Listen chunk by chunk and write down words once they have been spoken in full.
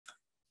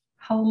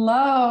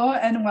Hello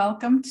and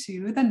welcome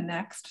to the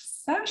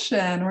next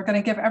session. We're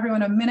going to give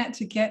everyone a minute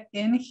to get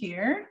in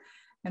here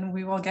and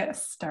we will get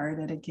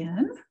started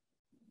again.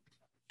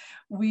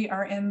 We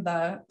are in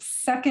the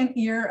second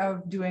year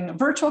of doing a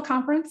virtual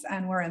conference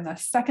and we're in the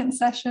second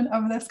session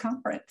of this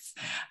conference.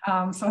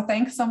 So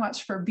thanks so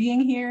much for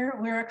being here.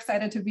 We're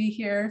excited to be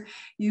here.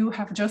 You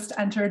have just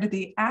entered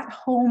the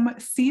at-home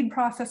seed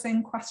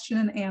processing question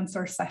and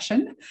answer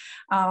session.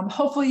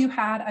 Hopefully you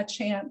had a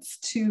chance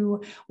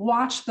to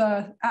watch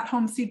the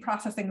at-home seed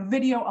processing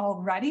video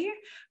already.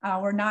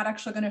 We're not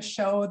actually going to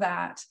show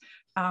that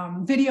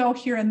video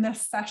here in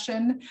this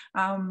session,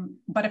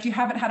 but if you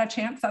haven't had a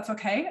chance, that's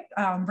okay.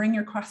 Bring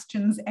your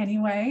questions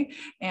anyway,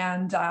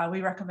 and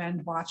we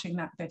recommend watching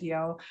that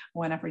video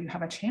whenever you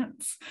have a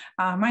chance.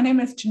 My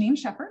name is Jeanine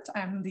Scheffert.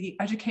 I'm the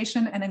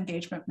Education and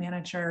Engagement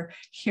Manager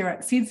here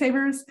at Seed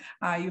Savers.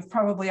 You've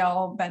probably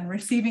all been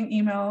receiving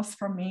emails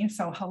from me,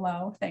 so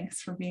hello,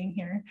 thanks for being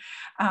here.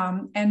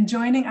 And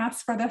joining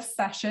us for this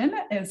session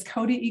is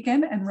Cody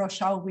Egan and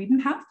Rochelle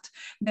Wiedenhoeft.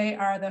 They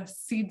are the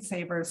Seed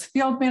Savers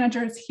field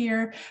managers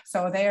here.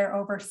 So they are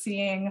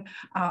overseeing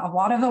a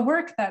lot of the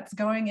work that's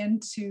going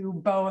into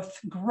both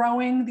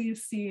growing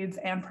these seeds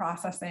and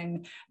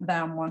processing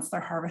them once they're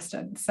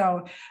harvested.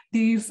 So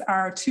these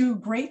are two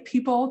great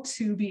people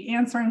to be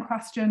answering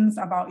questions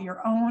about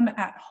your own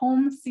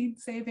at-home seed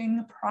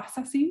saving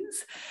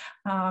processes.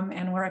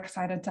 And we're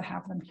excited to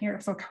have them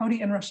here. So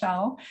Cody and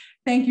Rochelle,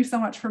 thank you so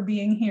much for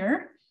being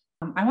here.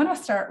 I want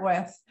to start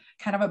with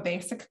kind of a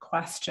basic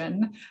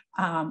question,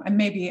 and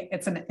maybe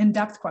it's an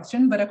in-depth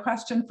question, but a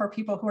question for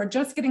people who are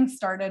just getting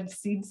started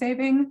seed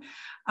saving.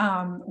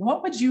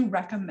 What would you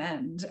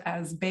recommend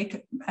as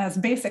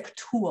basic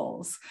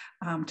tools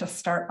to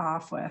start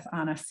off with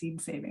on a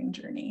seed saving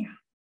journey?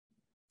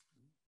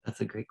 That's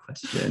a great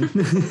question.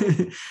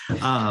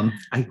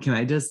 Can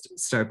I just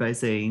start by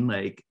saying,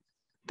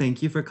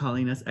 thank you for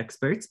calling us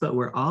experts, but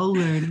we're all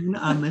learning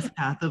on this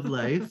path of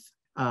life.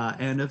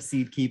 And of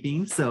seed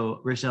keeping. So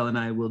Rochelle and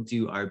I will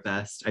do our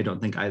best. I don't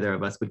think either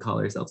of us would call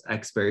ourselves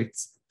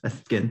experts.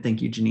 Again,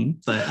 thank you, Jeanine.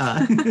 But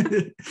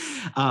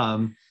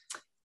I'm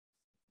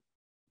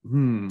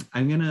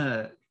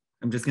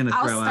just gonna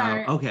throw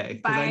out.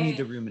 Okay, because I need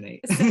to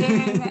ruminate.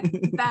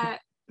 Saying that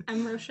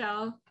I'm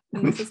Rochelle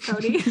and this is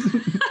Cody.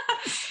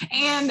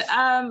 And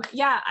I'm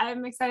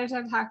excited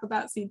to talk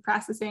about seed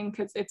processing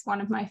because it's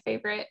one of my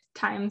favorite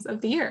times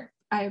of the year.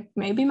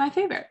 Maybe my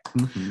favorite.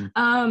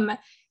 Mm-hmm.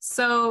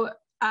 So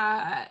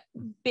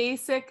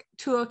basic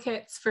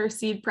toolkits for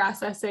seed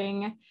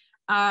processing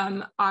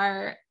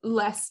are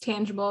less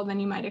tangible than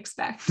you might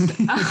expect.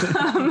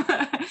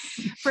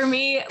 For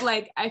me,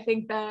 I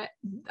think that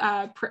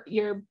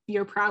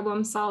your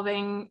problem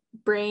solving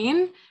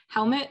brain,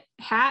 helmet,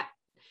 hat,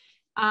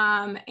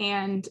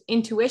 and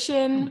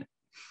intuition,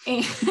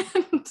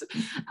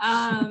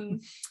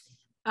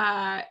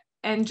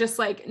 and just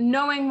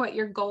knowing what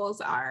your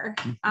goals are,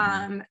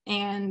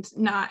 and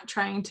not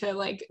trying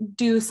to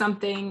do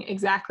something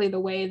exactly the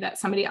way that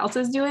somebody else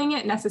is doing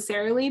it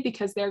necessarily,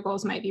 because their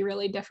goals might be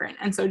really different.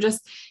 And so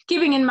just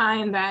keeping in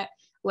mind that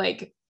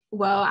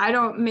I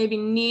don't maybe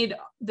need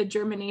the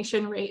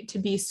germination rate to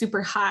be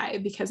super high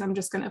because I'm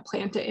just going to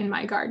plant it in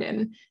my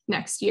garden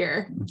next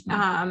year.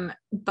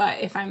 But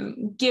if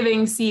I'm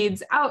giving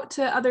seeds out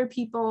to other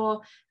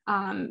people,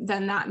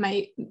 then that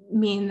might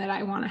mean that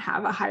I want to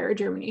have a higher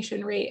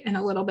germination rate and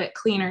a little bit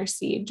cleaner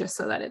seed, just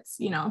so that it's,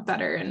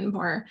 better and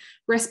more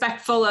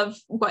respectful of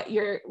what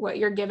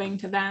you're giving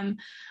to them.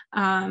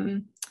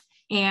 So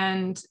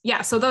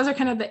those are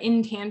kind of the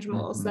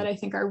intangibles that I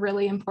think are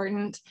really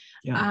important.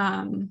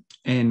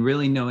 And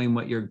really knowing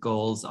what your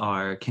goals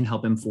are can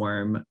help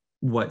inform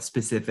what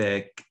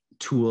specific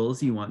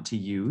tools you want to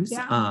use.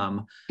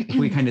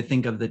 We kind of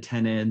think of the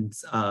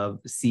tenets of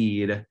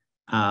seed.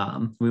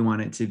 We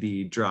want it to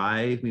be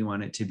dry. We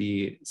want it to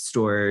be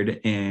stored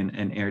in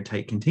an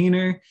airtight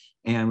container,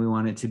 and we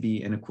want it to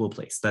be in a cool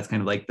place. That's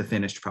kind of the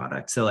finished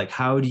product. So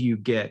how do you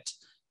get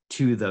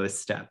to those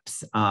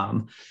steps?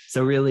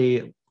 So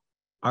really,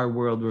 our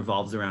world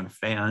revolves around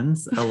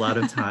fans a lot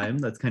of time.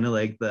 That's kind of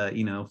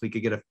if we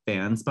could get a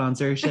fan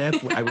sponsorship,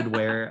 I would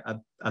wear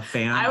a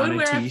fan on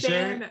a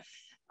t-shirt.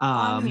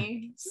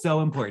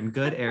 So important.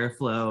 Good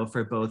airflow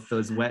for both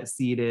those wet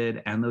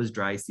seeded and those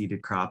dry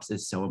seeded crops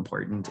is so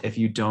important. If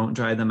you don't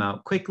dry them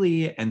out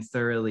quickly and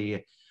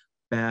thoroughly,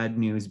 bad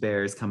news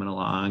bears coming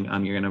along.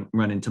 You're going to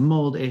run into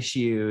mold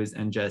issues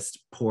and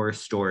just poor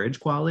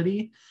storage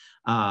quality.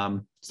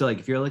 So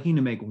if you're looking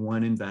to make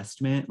one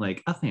investment,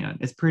 a fan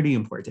is pretty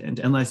important,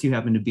 unless you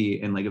happen to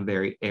be in a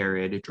very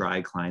arid,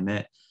 dry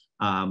climate.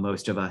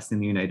 Most of us in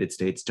the United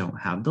States don't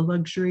have the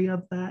luxury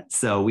of that.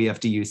 So we have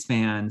to use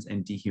fans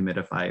and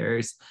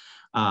dehumidifiers.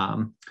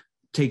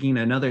 Taking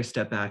another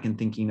step back and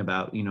thinking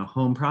about,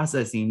 home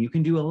processing, you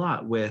can do a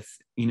lot with,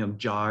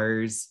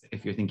 jars.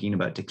 If you're thinking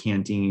about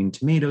decanting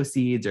tomato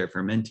seeds or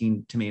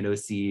fermenting tomato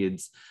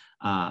seeds,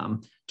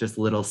 just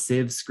little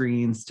sieve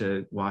screens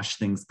to wash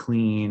things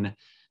clean.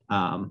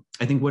 I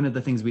think one of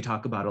the things we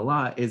talk about a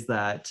lot is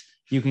that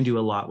you can do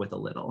a lot with a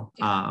little,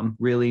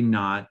 really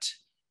not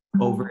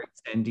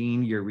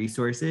overextending your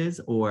resources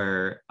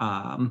or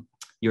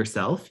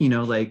yourself,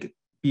 like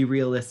be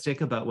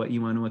realistic about what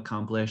you want to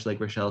accomplish. Like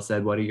Rochelle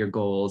said, what are your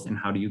goals and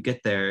how do you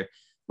get there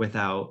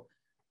without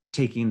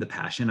taking the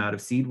passion out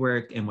of seed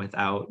work and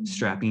without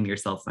strapping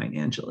yourself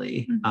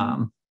financially.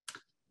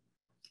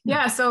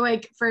 Yeah, so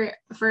like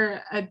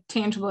for a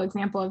tangible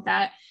example of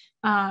that,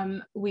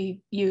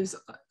 we use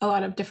a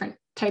lot of different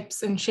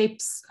types and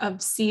shapes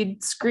of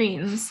seed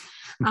screens.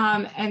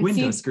 And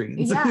window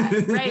screens.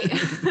 Yeah, right.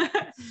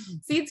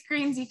 Seed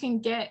screens, you can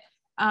get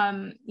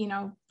some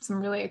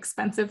really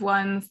expensive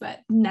ones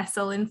that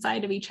nestle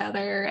inside of each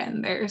other,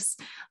 and there's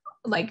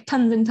like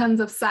tons and tons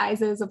of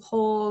sizes of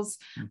holes,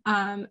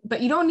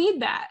 but you don't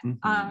need that.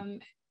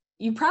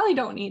 You probably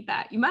don't need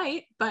that. You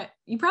might, but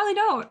you probably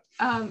don't.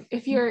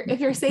 If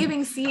you're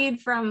saving seed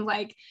from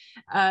like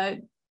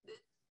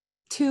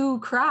 2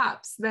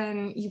 crops,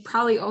 then you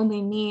probably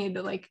only need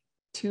like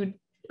 2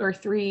 or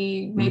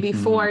 3, maybe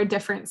 4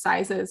 different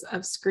sizes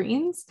of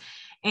screens,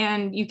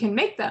 and you can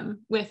make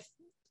them with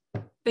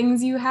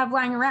things you have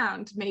lying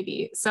around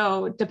maybe.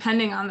 So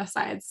depending on the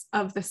size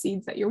of the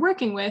seeds that you're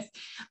working with,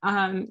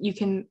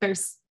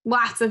 there's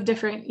lots of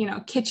different,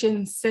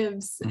 kitchen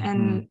sieves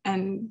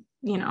and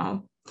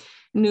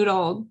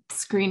noodle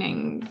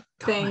screening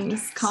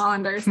things,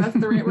 colanders, that's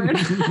the right word.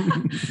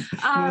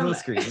 Noodle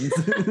screens.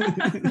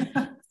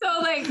 So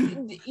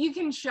like you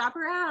can shop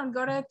around,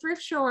 go to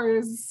thrift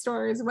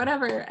stores,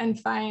 whatever, and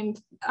find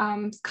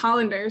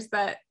colanders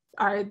that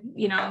are,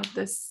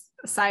 this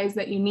size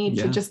that you need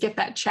to just get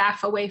that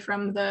chaff away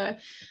from the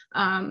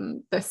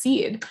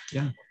seed.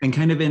 Yeah. And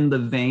kind of in the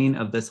vein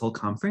of this whole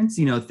conference,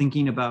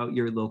 thinking about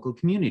your local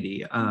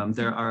community.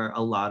 There are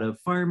a lot of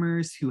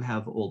farmers who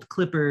have old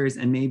clippers,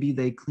 and maybe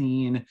they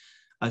clean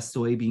a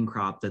soybean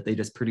crop that they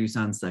just produce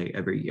on site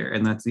every year.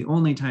 And that's the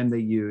only time they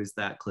use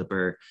that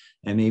clipper.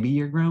 And maybe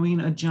you're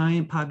growing a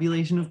giant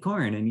population of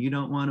corn and you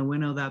don't want to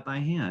winnow that by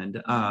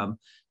hand.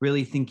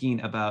 Really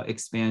thinking about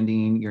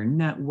expanding your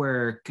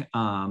network,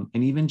 and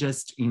even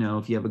just,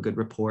 if you have a good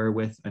rapport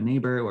with a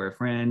neighbor or a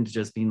friend,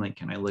 just being like,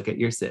 can I look at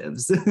your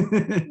sieves?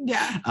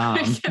 Yeah.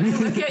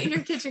 Look at your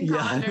kitchen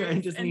colanders. I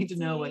just need to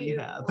know what you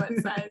have. What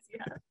size you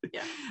have.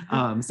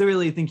 Yeah. So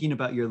really thinking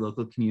about your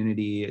local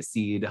community,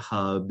 seed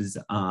hubs,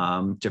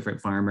 different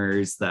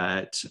farmers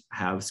that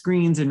have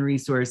screens and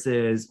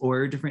resources,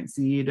 or different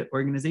seed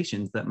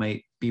organizations that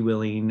might be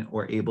willing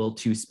or able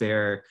to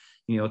spare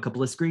a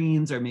couple of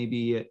screens, or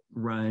maybe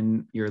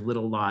run your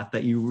little lot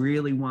that you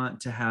really want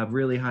to have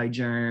really high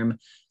germ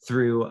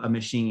through a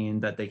machine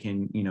that they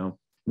can,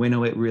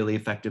 winnow it really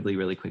effectively,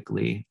 really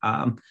quickly.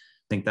 I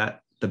think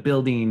that the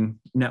building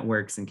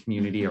networks and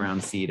community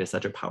around seed is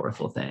such a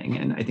powerful thing.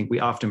 And I think we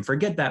often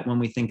forget that when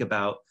we think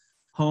about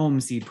home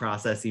seed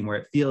processing, where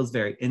it feels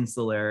very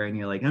insular and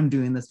you're like, I'm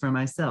doing this for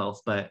myself,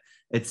 but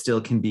it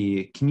still can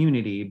be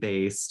community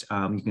based.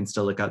 You can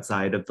still look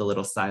outside of the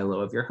little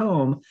silo of your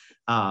home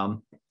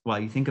while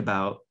you think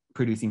about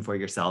producing for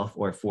yourself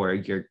or for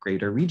your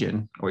greater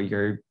region or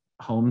your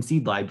home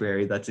seed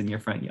library that's in your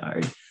front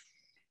yard.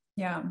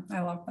 Yeah,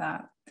 I love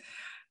that.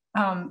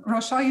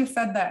 Rochelle, you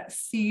said that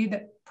seed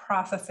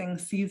processing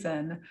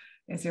season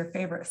is your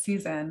favorite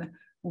season.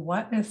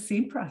 What is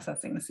seed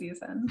processing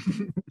season?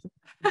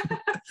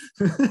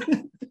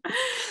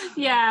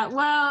 Yeah,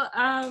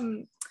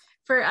 well,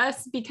 for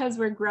us, because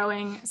we're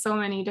growing so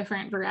many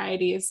different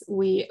varieties,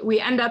 we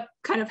end up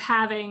kind of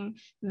having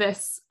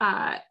this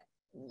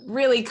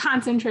really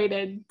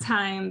concentrated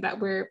time that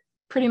we're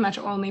pretty much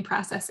only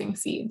processing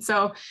seed.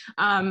 So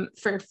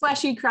for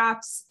fleshy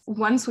crops,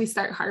 once we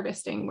start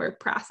harvesting, we're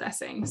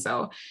processing.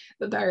 So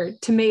there are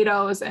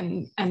tomatoes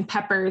and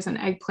peppers and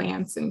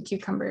eggplants and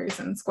cucumbers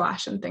and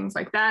squash and things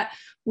like that.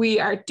 We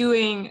are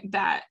doing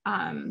that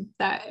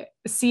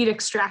seed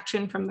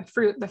extraction from the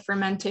fruit, the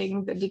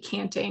fermenting, the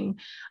decanting,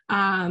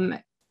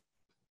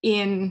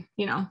 in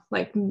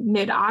like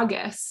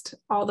mid-August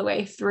all the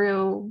way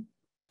through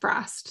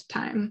frost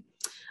time.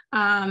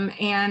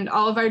 And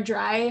all of our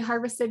dry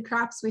harvested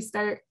crops, we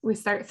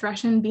start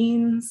threshing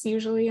beans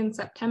usually in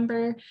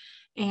September.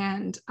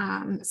 And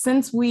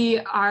since we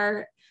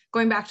are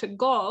going back to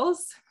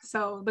goals,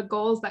 so the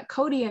goals that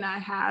Cody and I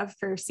have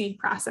for seed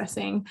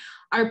processing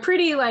are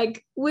pretty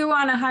like, we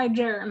want a high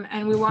germ,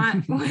 and we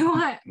want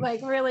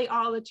like really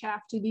all the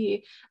chaff to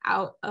be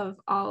out of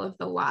all of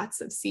the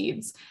lots of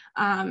seeds.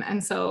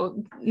 And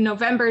so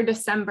November,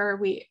 December,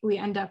 we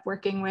end up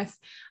working with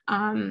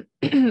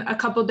a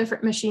couple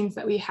different machines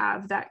that we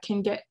have that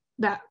can get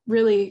that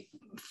really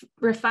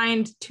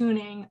refined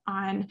tuning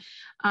on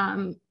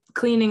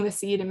cleaning the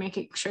seed and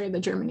making sure the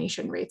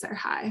germination rates are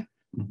high.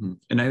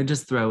 And I would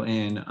just throw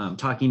in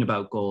talking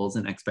about goals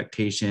and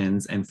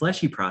expectations and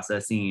fleshy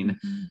processing.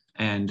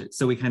 And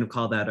so we kind of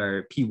call that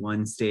our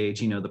P1 stage,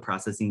 the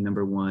processing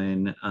number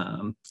 1,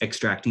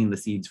 extracting the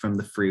seeds from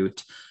the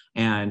fruit.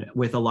 And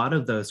with a lot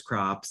of those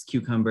crops,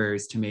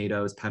 cucumbers,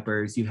 tomatoes,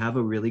 peppers, you have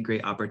a really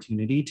great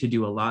opportunity to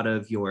do a lot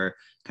of your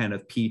kind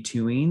of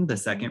P2ing, the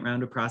second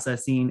round of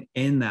processing,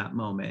 in that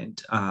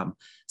moment.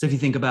 So if you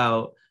think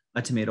about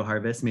a tomato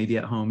harvest. Maybe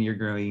at home you're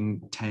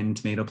growing 10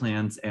 tomato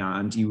plants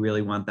and you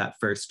really want that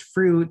first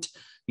fruit,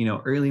 you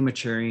know, early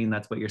maturing,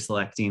 that's what you're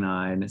selecting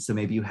on. So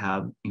maybe you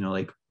have, you know,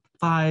 like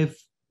 5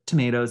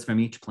 tomatoes from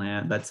each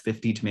plant, that's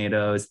 50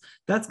 tomatoes.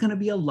 That's going to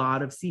be a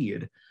lot of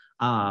seed.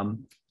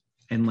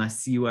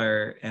 Unless you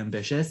are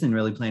ambitious and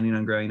really planning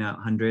on growing out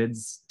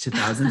hundreds to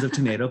thousands of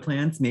tomato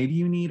plants, maybe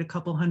you need a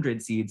couple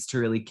hundred seeds to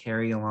really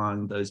carry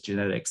along those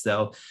genetics.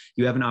 So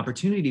you have an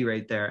opportunity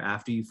right there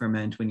after you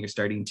ferment, when you're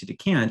starting to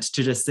decant,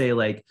 to just say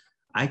like,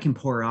 I can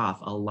pour off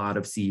a lot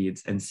of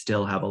seeds and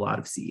still have a lot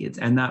of seeds.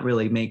 And that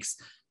really makes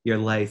your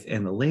life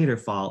in the later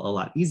fall a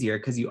lot easier,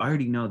 because you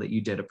already know that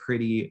you did a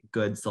pretty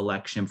good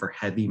selection for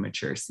heavy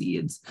mature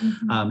seeds.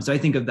 So I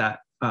think of that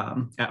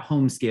at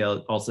home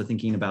scale, also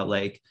thinking about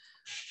like,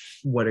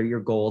 what are your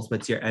goals?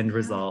 What's your end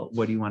result?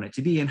 What do you want it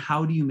to be? And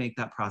how do you make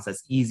that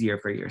process easier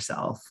for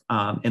yourself?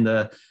 In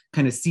the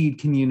kind of seed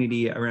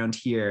community around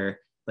here,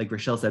 like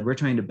Rochelle said, we're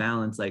trying to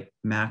balance like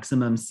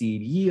maximum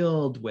seed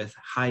yield with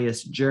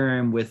highest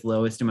germ with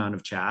lowest amount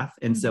of chaff.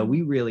 And so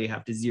we really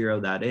have to zero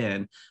that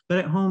in. But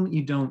at home,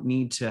 you don't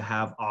need to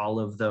have all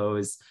of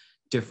those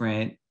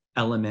different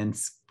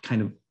elements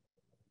kind of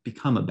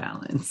become a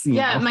balance. You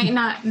know? It might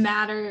not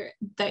matter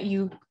that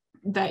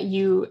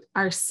you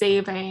are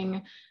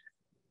saving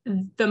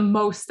the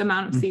most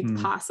amount of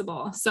seeds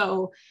possible.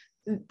 So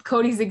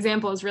Cody's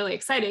example is really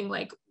exciting.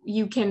 Like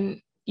you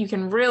can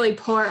really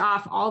pour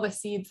off all the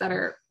seeds that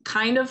are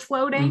kind of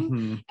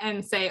floating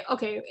and say,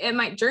 okay, it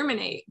might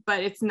germinate,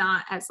 but it's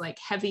not as like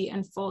heavy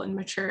and full and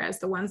mature as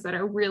the ones that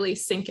are really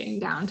sinking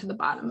down to the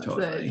bottom of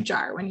the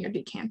jar when you're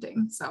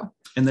decanting. So,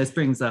 and this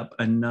brings up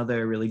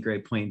another really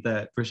great point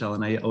that Rochelle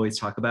and I always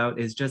talk about,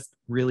 is just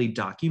really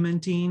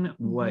documenting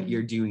what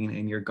you're doing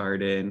in your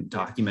garden,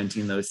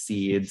 documenting those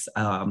seeds.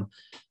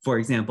 For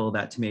example,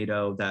 that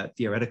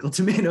theoretical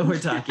tomato we're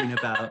talking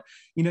about,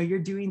 you know, you're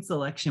doing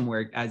selection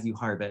work as you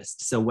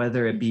harvest. So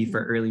whether it be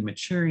for early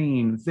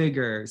maturing,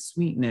 vigor,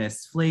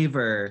 sweetness,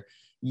 flavor,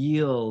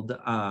 yield,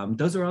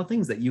 those are all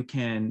things that you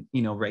can,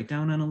 you know, write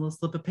down on a little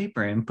slip of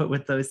paper and put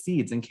with those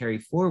seeds and carry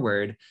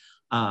forward.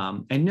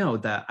 And know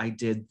that I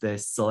did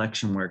this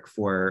selection work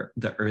for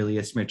the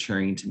earliest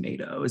maturing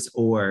tomatoes,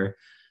 or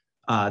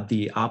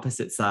the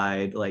opposite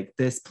side, like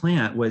this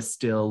plant was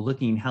still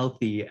looking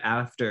healthy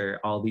after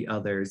all the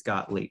others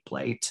got late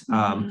blight.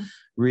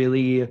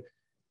 Really,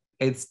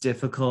 it's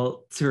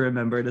difficult to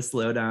remember to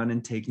slow down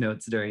and take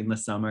notes during the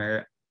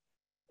summer.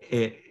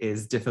 It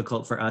is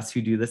difficult for us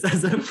who do this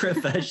as a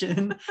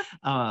profession.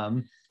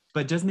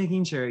 But just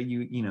making sure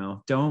you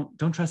know,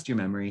 don't trust your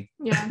memory.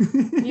 Yeah,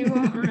 you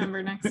won't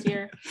remember next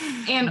year.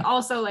 And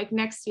also like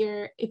next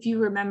year, if you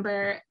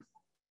remember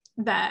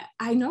that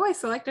I know I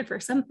selected for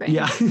something,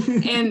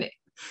 and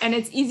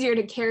it's easier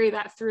to carry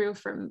that through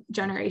from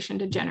generation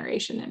to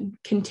generation and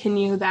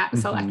continue that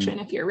selection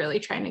if you're really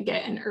trying to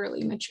get an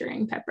early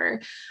maturing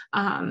pepper,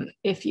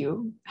 if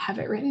you have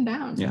it written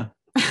down. Yeah.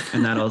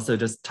 And that also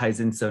just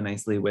ties in so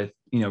nicely with,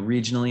 you know,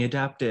 regionally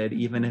adapted,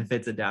 even if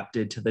it's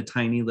adapted to the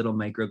tiny little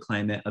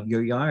microclimate of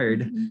your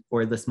yard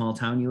or the small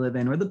town you live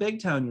in or the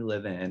big town you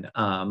live in.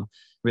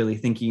 Really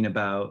thinking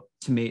about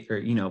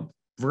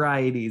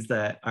varieties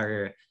that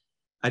are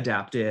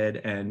adapted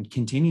and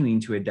continuing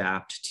to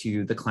adapt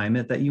to the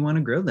climate that you want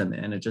to grow them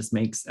in. It just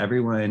makes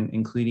everyone,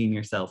 including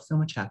yourself, so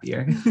much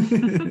happier.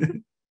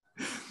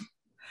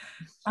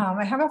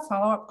 I have a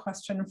follow-up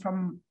question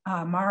from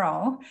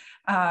Marl,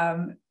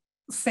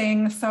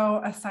 saying,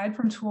 so aside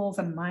from tools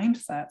and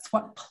mindsets,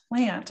 what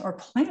plant or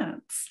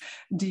plants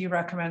do you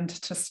recommend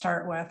to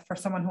start with for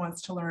someone who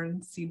wants to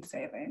learn seed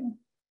saving?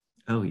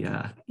 Oh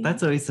yeah,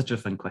 that's always such a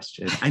fun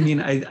question. I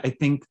mean, I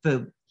think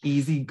the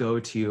easy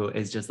go-to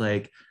is just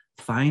like,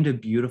 find a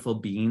beautiful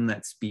bean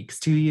that speaks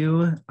to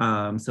you.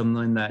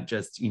 Someone that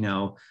just, you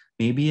know,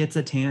 maybe it's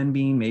a tan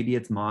bean, maybe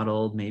it's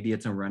mottled, maybe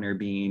it's a runner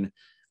bean.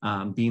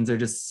 Beans are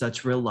just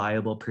such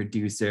reliable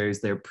producers.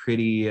 They're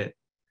pretty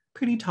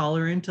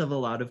tolerant of a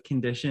lot of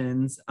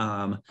conditions.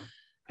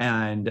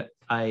 And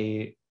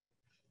I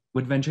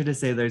would venture to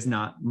say there's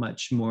not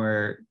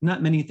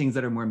many things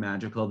that are more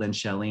magical than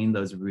shelling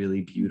those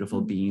really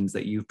beautiful beans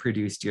that you've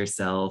produced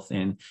yourself.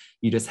 And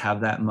you just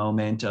have that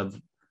moment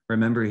of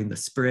remembering the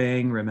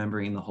spring,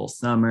 remembering the whole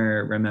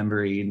summer,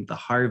 remembering the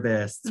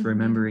harvests,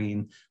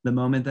 remembering the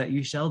moment that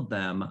you shelled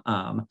them.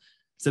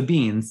 So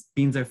beans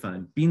are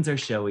fun. Beans are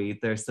showy.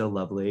 They're so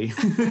lovely.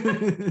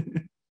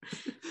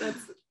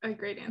 That's a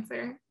great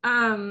answer.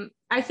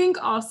 I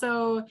think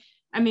also,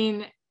 I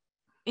mean,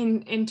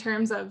 in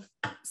terms of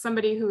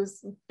somebody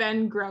who's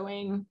been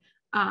growing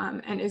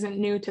and isn't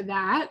new to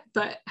that,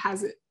 but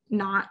has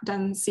not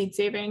done seed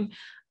saving,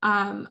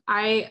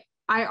 I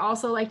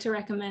also like to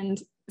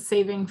recommend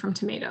saving from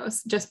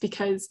tomatoes, just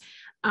because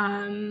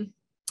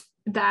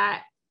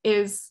that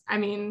is, I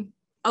mean,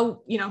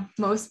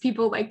 most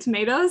people like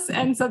tomatoes.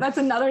 And so that's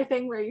another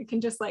thing where you can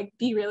just like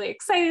be really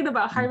excited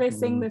about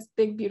harvesting this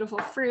big, beautiful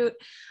fruit,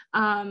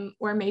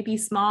 or maybe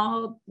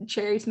small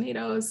cherry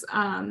tomatoes.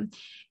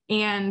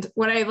 And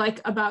what I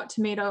like about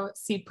tomato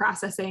seed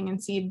processing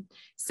and seed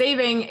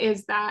saving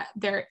is that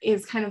there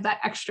is kind of that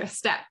extra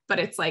step, but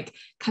it's like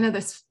kind of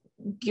this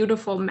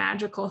beautiful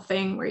magical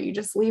thing where you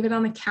just leave it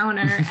on the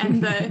counter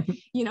and the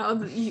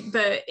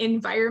the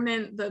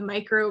environment, the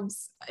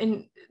microbes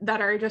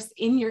that are just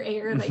in your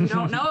air that you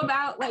don't know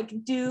about, like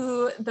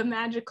do the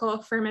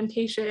magical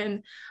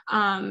fermentation,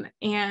 and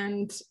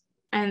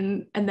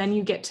then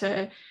you get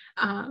to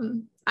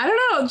I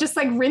don't know, just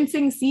like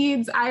rinsing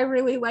seeds. I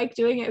really like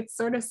doing it. It's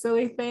sort of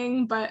silly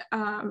thing, but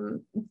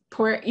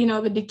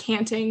the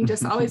decanting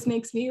just always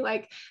makes me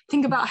like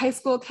think about high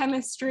school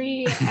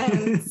chemistry,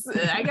 and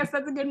I guess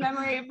that's a good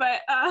memory.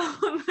 But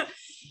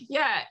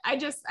yeah,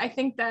 I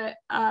think that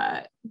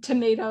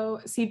tomato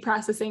seed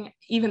processing,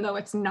 even though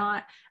it's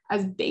not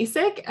as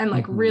basic and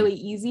like really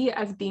easy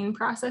as bean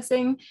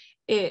processing,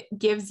 it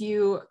gives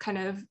you kind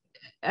of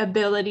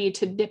ability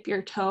to dip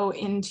your toe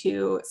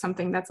into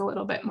something that's a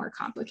little bit more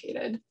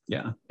complicated.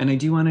 Yeah. And I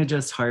do want to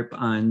just harp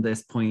on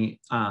this point.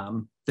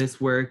 This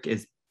work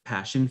is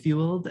passion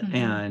fueled,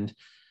 and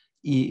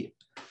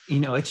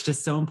it's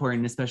just so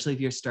important, especially if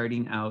you're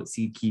starting out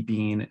seed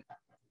keeping.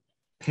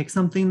 Pick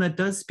something that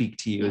does speak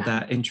to you,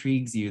 that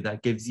intrigues you,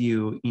 that gives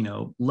you,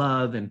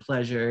 love and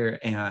pleasure,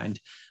 and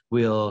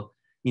will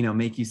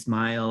make you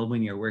smile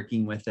when you're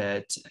working with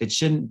it. It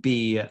shouldn't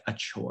be a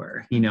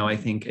chore. I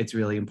think it's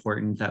really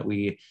important that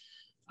we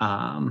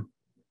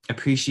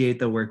appreciate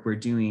the work we're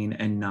doing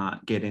and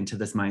not get into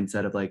this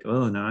mindset of like,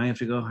 oh, now I have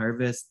to go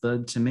harvest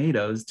the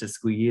tomatoes to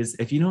squeeze.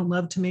 If you don't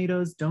love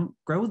tomatoes, don't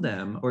grow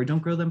them, or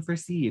don't grow them for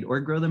seed, or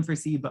grow them for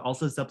seed, but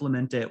also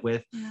supplement it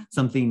with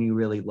something you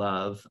really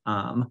love.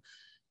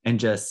 And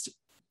just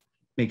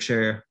make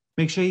sure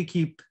you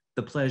keep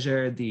the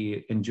pleasure,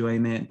 the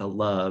enjoyment, the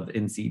love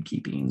in seed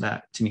keeping.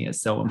 That to me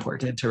is so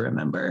important to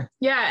remember.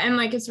 Yeah. And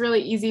like, it's really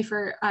easy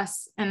for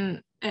us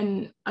and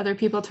other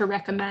people to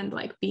recommend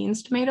like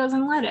beans, tomatoes,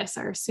 and lettuce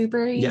are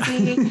super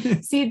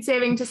easy seed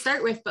saving to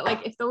start with. But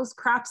like, if those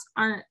crops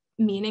aren't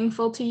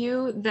meaningful to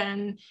you,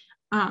 then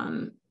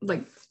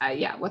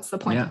what's the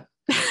point? Yeah.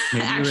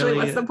 Actually,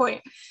 what's the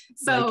point?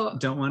 So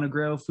don't want to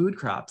grow food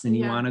crops, and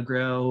you want to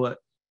grow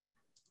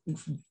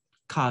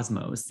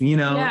cosmos,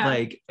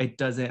 like it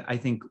doesn't. I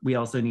think we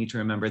also need to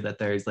remember that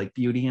there's like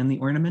beauty in the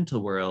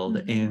ornamental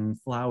world, in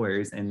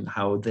flowers, and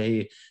how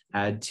they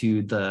add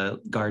to the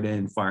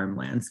garden farm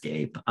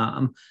landscape.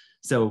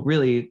 So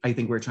really, I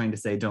think we're trying to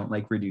say, don't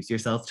like reduce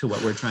yourself to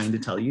what we're trying to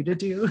tell you to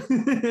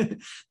do.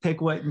 Pick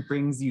what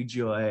brings you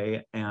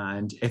joy,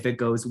 and if it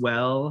goes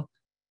well,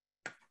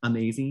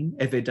 amazing.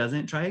 If it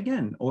doesn't, try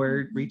again,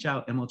 or reach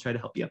out and we'll try to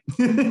help you.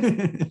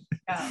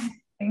 Yeah,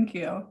 thank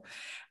you.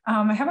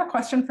 I have a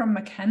question from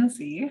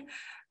Mackenzie.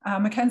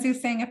 Mackenzie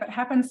is saying, if it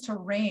happens to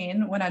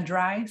rain when a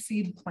dry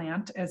seed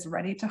plant is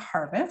ready to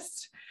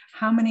harvest,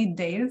 how many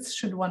days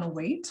should one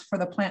wait for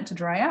the plant to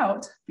dry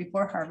out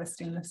before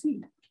harvesting the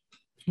seed?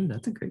 Ooh,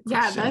 that's a great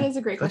question. Yeah, that is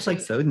a great question.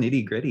 That's like so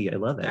nitty gritty. I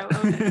love it. I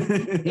love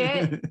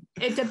it.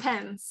 It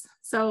depends.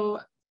 So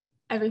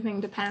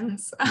everything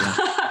depends.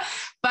 Yeah.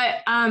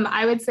 But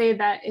I would say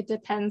that it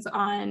depends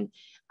on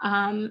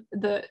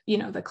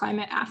the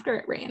climate after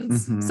it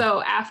rains.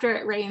 So after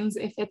it rains,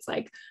 if it's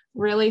like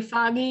really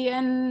foggy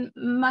and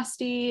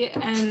musty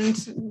and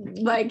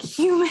like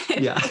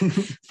humid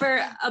for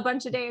a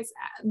bunch of days,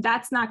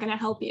 that's not going to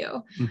help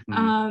you.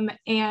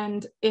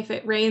 And if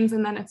it rains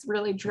and then it's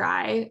really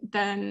dry,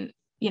 then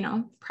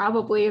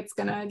probably it's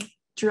going to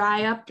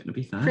dry up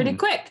pretty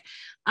quick.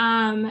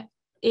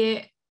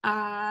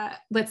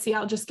 Let's see,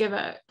 I'll just give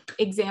a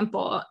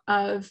example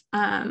of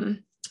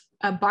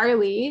a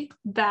barley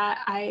that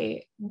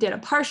I did a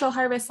partial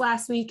harvest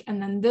last week,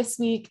 and then this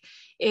week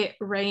it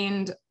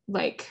rained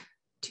like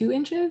 2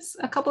 inches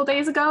a couple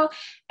days ago,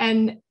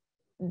 and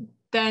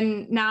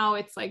then now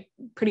it's like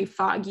pretty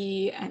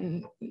foggy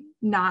and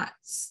not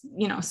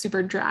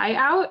super dry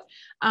out.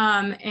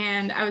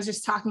 And I was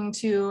just talking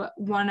to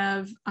one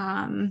of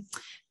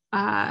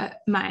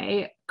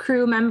my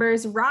crew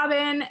members,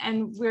 Robin,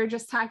 and we're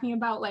just talking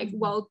about like,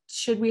 well,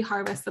 should we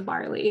harvest the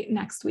barley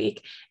next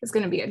week? It's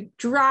going to be a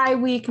dry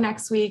week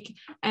next week.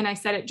 And I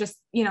said, it just,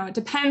 it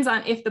depends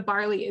on if the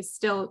barley is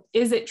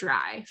it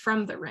dry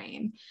from the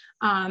rain?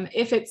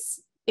 If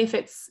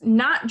it's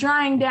not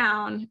drying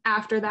down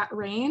after that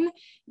rain,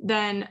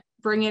 then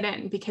bring it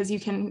in, because you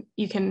can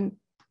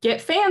get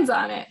fans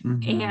on it,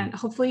 and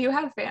hopefully you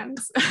have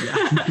fans.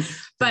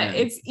 But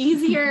it's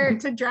easier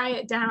to dry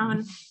it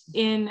down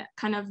in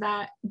kind of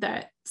that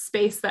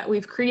space that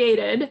we've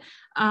created,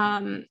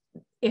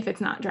 if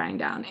it's not drying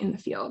down in the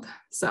field.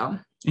 So,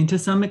 and to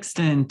some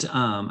extent,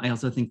 I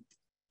also think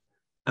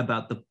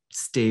about the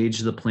stage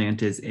the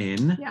plant is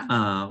in.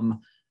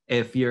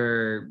 If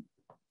you're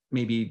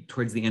maybe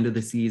towards the end of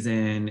the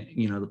season,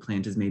 the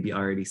plant is maybe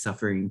already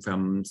suffering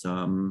from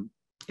some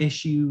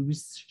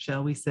issues,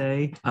 shall we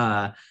say,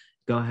 go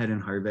ahead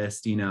and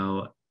harvest.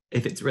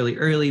 If it's really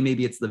early,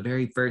 maybe it's the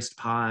very first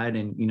pod,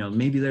 and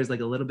maybe there's like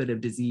a little bit of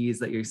disease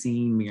that you're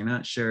seeing, but you're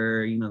not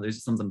sure,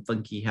 there's something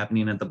funky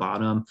happening at the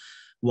bottom.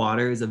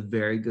 water is a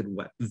very good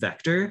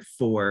vector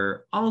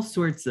for all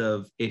sorts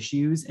of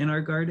issues in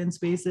our garden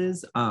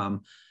spaces.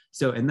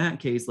 So in that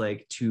case,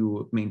 like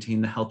to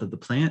maintain the health of the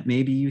plant,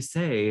 maybe you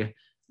say,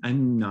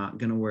 I'm not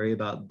going to worry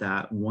about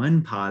that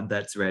one pod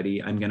that's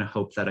ready. I'm going to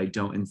hope that I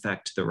don't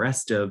infect the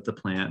rest of the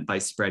plant by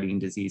spreading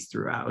disease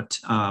throughout.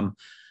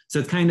 So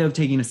it's kind of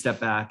taking a step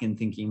back and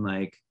thinking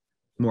like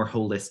more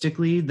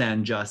holistically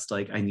than just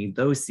like, I need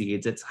those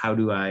seeds. It's how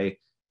do I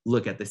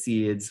look at the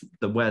seeds,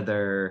 the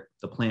weather,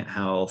 the plant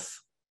health,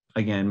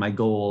 again, my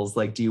goals.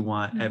 Like, do you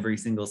want every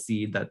single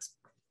seed that's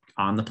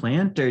on the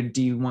plant, or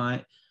do you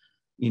want,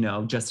 you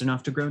know, just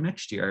enough to grow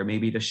next year, or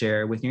maybe to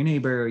share with your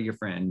neighbor or your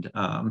friend?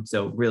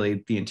 So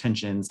really the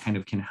intentions kind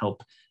of can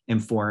help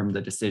inform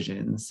the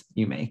decisions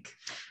you make.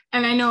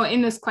 And I know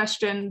in this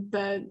question,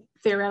 the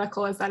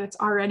theoretical is that it's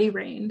already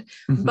rained,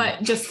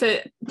 but just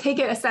to take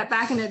it a step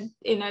back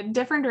in a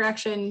different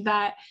direction,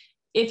 that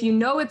if you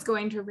know it's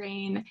going to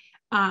rain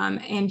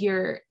and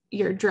your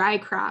dry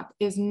crop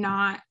is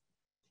not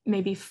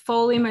maybe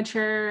fully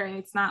mature and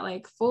it's not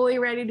like fully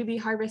ready to be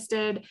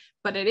harvested,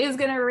 but it is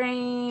going to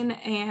rain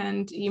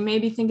and you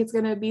maybe think it's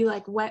going to be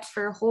like wet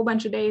for a whole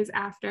bunch of days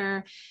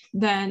after,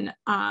 then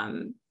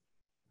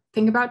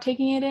think about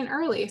taking it in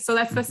early. So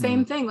that's the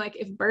same thing. Like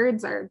if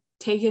birds are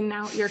taking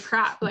out your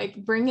crop, like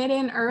bring it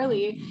in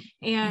early.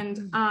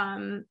 And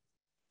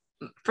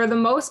for the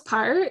most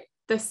part,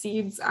 the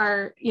seeds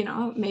are, you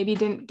know, maybe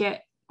didn't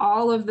get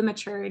all of the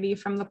maturity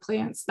from the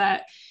plants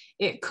that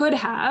it could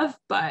have,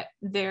 but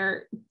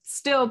they're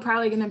still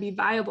probably going to be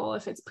viable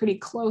if it's pretty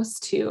close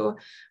to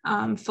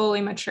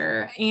fully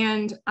mature.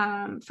 And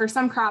for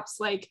some crops,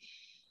 like,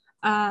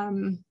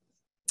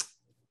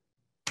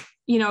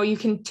 you know, you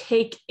can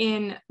take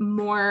in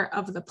more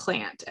of the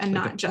plant and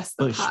like not just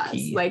the pods,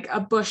 pea. Like a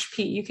bush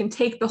pea. You can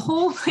take the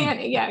whole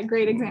plant. Yeah,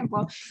 great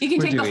example. You can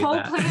take the whole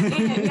plant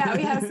in. Yeah,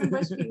 we have some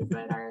bush peas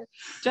that are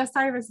just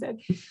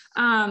harvested.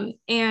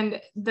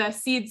 And the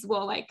seeds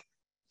will like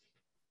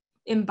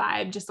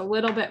imbibe just a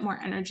little bit more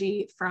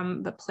energy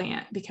from the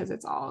plant because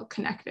it's all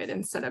connected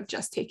instead of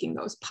just taking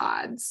those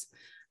pods.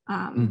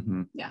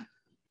 Yeah.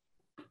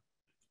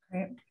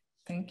 Great,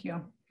 thank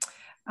you.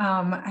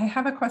 I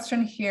have a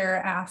question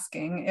here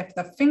asking if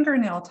the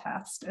fingernail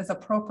test is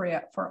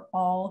appropriate for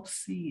all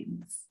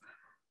seeds.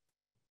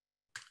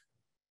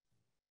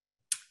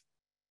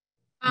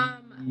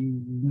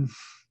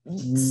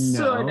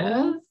 Sort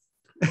of.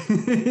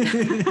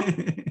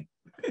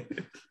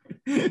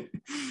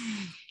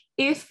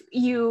 If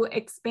you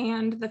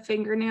expand the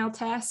fingernail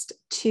test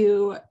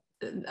to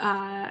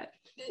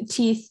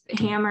teeth,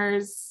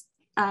 hammers,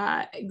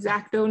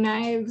 X-Acto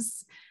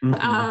knives,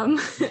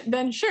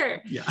 then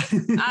sure.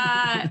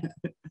 Yeah.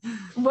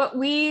 What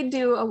we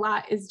do a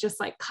lot is just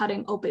like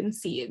cutting open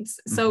seeds.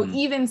 So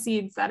even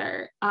seeds that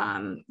are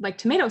like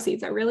tomato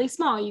seeds are really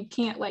small. You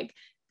can't like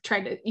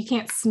you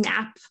can't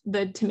snap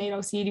the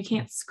tomato seed. You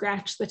can't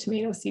scratch the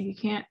tomato seed. You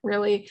can't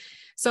really.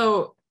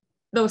 So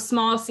those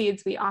small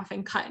seeds we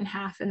often cut in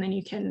half, and then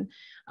you can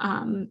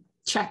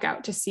check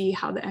out to see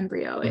how the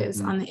embryo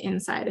is on the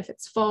inside, if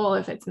it's full,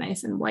 if it's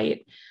nice and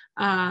white.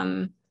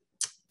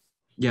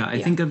 Yeah,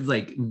 I think of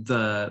like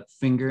the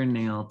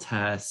fingernail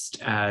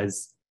test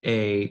as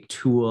a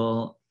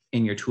tool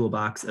in your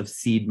toolbox of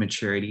seed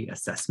maturity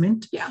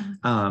assessment. Yeah.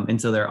 And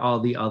so there are all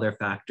the other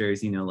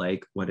factors, you know,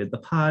 like what did the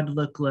pod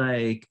look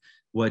like?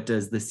 What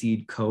does the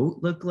seed coat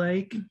look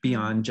like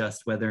beyond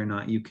just whether or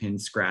not you can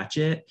scratch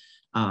it?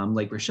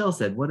 Like Rochelle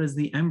said, what does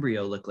the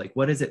embryo look like?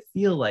 What does it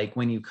feel like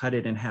when you cut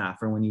it in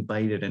half or when you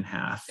bite it in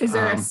half? Is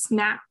there a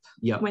snap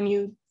when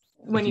you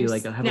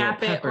like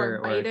snap it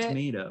or bite a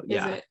tomato?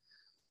 Yeah. Is it?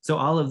 So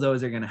all of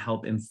those are going to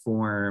help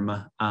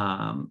inform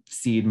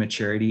seed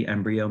maturity,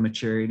 embryo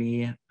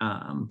maturity.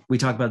 We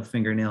talk about the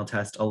fingernail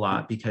test a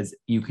lot because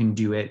you can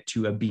do it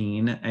to a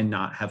bean and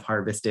not have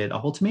harvested a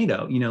whole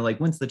tomato. You know, like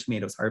once the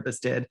tomato's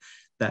harvested,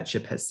 that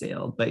ship has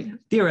sailed. But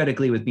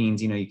theoretically with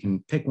beans, you know, you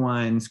can pick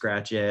one,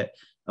 scratch it.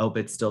 Oh,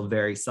 it's still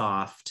very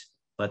soft.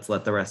 Let's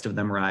let the rest of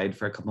them ride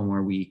for a couple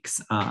more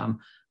weeks.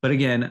 But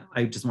again,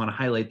 I just want to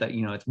highlight that,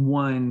 you know, it's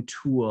one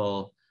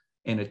tool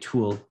in a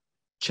tool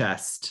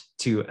chest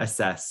to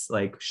assess,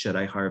 like, should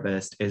I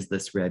harvest? Is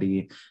this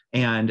ready?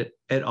 And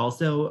it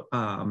also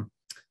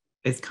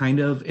is kind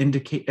of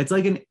it's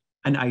like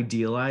an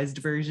idealized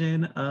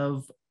version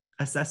of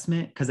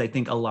assessment, because I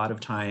think a lot of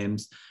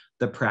times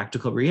the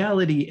practical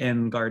reality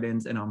in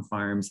gardens and on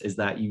farms is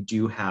that you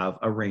do have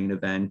a rain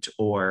event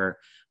or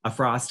a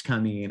frost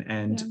coming,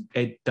 and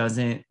it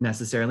doesn't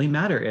necessarily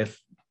matter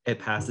if it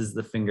passes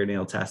the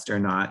fingernail test or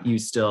not. You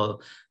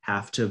still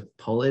have to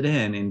pull it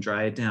in and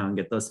dry it down,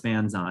 get those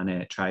fans on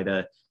it, try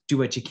to do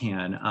what you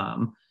can.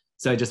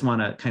 So I just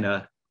want to kind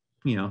of,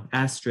 you know,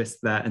 asterisk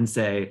that and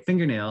say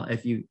fingernail,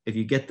 if you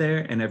get there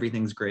and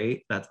everything's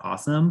great, that's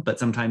awesome. But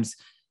sometimes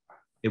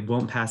it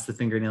won't pass the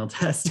fingernail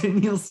test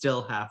and you'll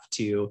still have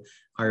to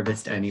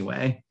harvest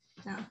anyway.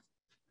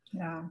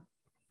 Yeah.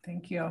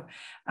 Thank you.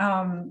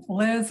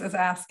 Liz is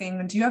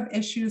asking, do you have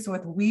issues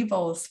with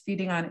weevils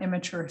feeding on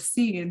immature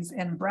seeds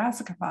in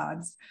brassica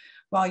pods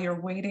while you're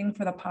waiting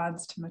for the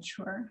pods to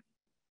mature?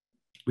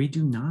 We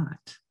do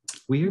not.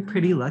 We are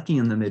pretty lucky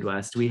in the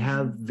Midwest. We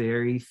have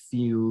very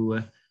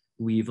few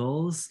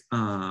weevils.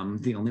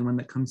 The only one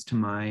that comes to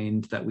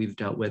mind that we've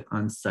dealt with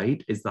on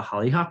site is the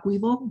hollyhock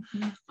weevil.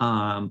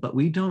 But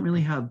we don't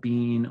really have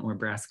bean or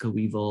brassica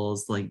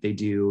weevils like they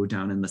do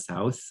down in the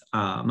South.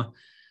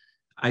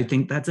 I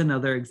think that's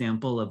another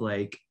example of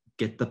like,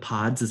 get the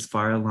pods as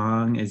far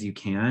along as you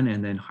can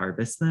and then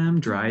harvest them,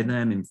 dry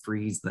them, and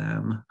freeze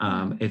them.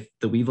 If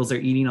the weevils are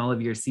eating all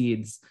of your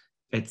seeds,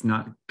 it's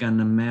not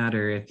gonna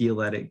matter if you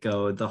let it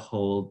go the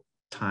whole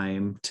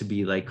time to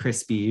be like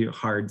crispy,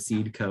 hard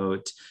seed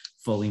coat,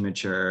 fully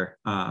mature.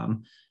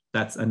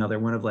 That's another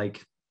one of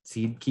like,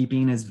 seed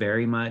keeping is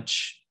very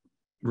much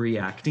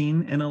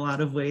reacting in a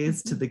lot of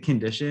ways to the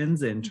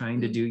conditions and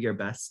trying to do your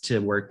best to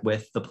work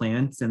with the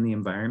plants and the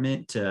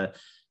environment to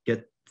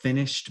get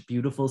finished,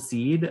 beautiful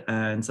seed.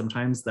 And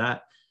sometimes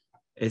that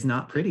is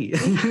not pretty.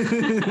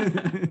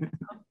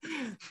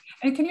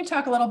 And can you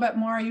talk a little bit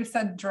more? You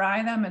said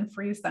dry them and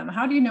freeze them.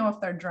 How do you know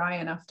if they're dry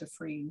enough to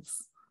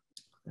freeze?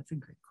 That's a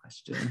great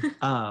question.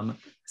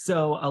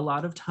 So a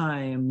lot of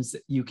times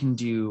you can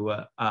do,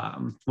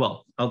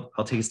 well,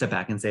 I'll take a step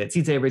back and say at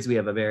Seed Savers, we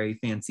have a very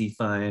fancy,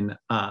 fun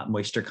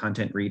moisture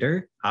content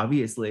reader.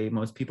 Obviously,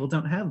 most people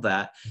don't have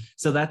that.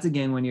 So that's,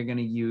 again, when you're going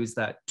to use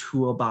that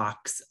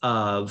toolbox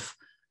of,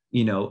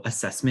 you know,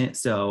 assessment.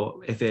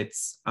 So if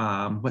it's,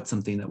 what's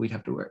something that we'd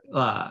have to work,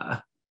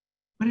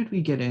 what did we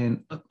get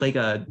in? Like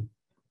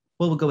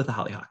we'll go with the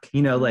hollyhock,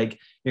 you know, like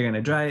you're going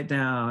to dry it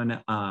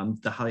down.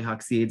 The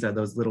hollyhock seeds are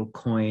those little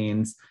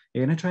coins.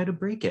 You're going to try to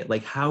break it.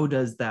 Like, how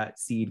does that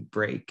seed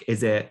break?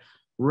 Is it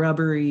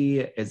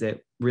rubbery? Is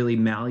it really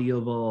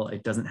malleable?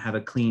 It doesn't have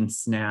a clean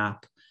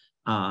snap.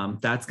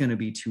 That's going to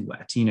be too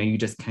wet. You know, you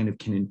just kind of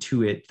can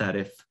intuit that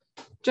if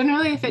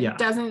it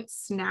doesn't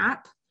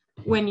snap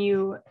when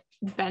you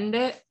bend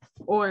it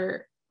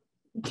or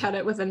cut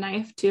it with a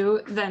knife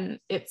too, then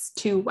it's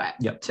too wet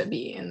to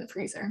be in the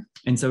freezer.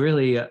 And so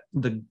really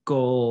the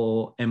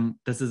goal, and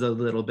this is a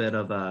little bit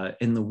of a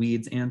in the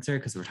weeds answer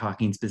because we're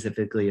talking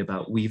specifically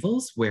about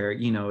weevils, where,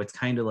 you know, it's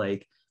kind of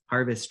like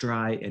harvest,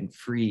 dry, and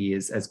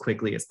freeze as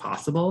quickly as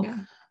possible.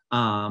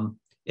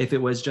 If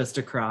it was just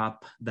a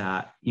crop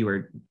that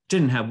you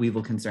didn't have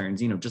weevil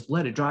concerns, you know, just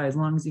let it dry as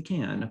long as you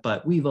can.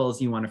 But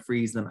weevils, you want to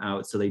freeze them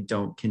out so they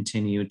don't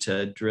continue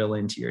to drill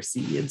into your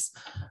seeds.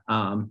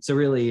 So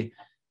really,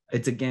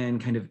 it's, again,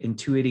 kind of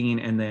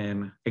intuiting and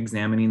then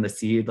examining the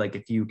seed. Like,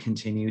 if you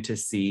continue to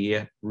see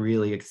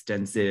really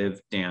extensive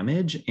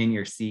damage in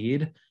your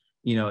seed,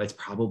 you know, it's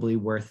probably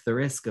worth the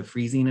risk of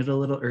freezing it a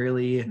little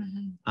early,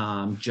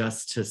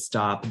 just to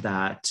stop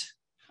that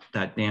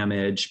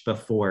damage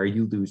before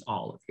you lose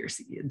all of your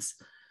seeds.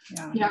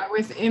 Yeah,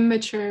 with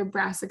immature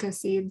brassica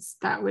seeds,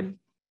 that would,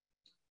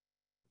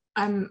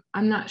 I'm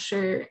not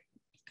sure.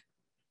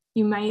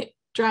 You might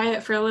dry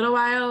it for a little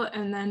while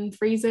and then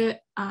freeze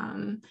it.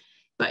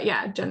 But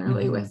yeah,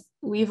 generally with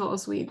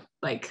weevils, we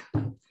like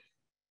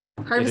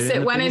harvest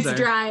it when it's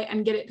dry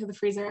and get it to the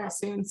freezer as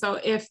soon. So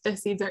if the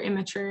seeds are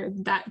immature,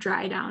 that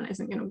dry down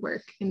isn't going to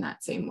work in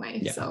that same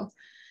way. So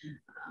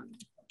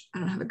I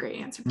don't have a great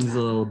answer for that. There's a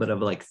little bit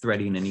of like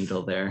threading a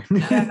needle there.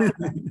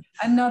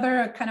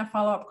 Another kind of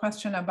follow-up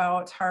question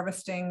about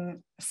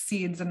harvesting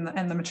seeds and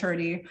the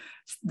maturity,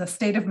 the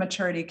state of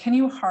maturity. Can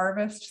you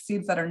harvest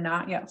seeds that are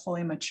not yet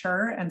fully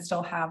mature and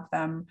still have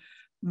them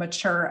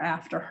mature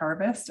after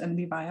harvest and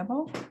be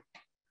viable?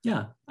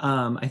 Yeah,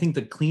 I think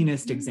the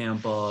cleanest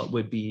example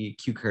would be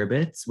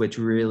cucurbits, which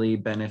really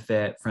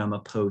benefit from a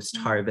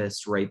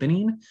post-harvest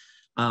ripening.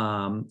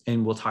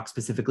 And we'll talk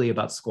specifically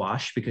about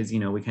squash because, you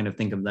know, we kind of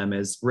think of them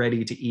as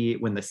ready to eat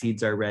when the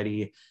seeds are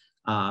ready.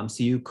 So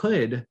you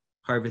could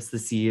harvest the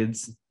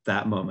seeds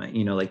that moment,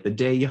 you know, like the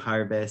day you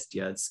harvest,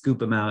 you scoop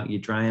them out, you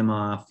dry them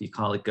off, you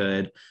call it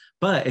good.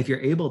 But if you're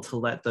able to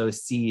let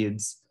those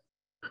seeds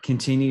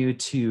continue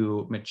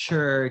to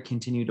mature,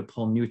 continue to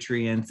pull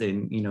nutrients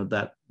and, you know,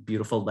 that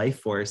beautiful life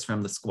force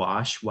from the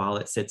squash while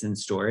it sits in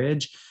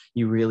storage,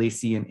 you really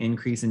see an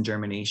increase in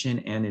germination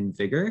and in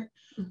vigor.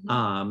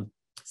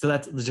 So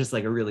that's just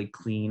like a really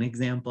clean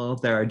example.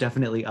 There are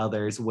definitely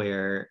others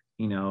where,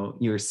 you know,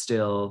 you're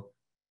still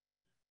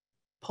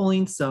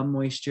pulling some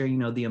moisture, you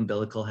know, the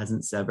umbilical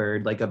hasn't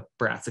severed, like a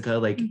brassica,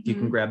 like you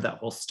can grab that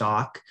whole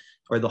stalk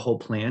or the whole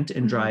plant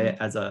and dry it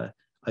as a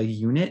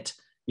unit.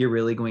 You're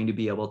really going to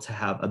be able to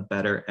have a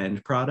better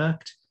end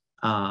product.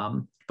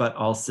 But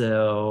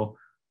also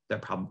they're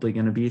probably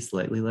going to be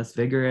slightly less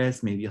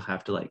vigorous. Maybe you'll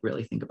have to like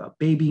really think about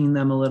babying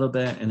them a little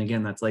bit. And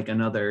again, that's like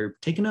another,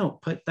 take a note,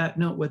 put that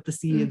note with the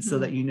seeds so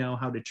that you know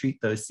how to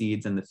treat those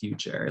seeds in the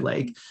future.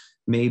 Like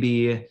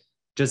maybe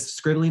just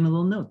scribbling a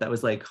little note that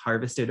was like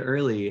harvested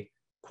early,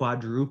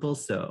 quadruple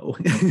sow.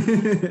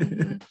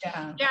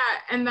 Yeah.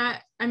 And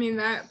that, I mean,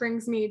 that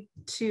brings me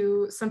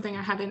to something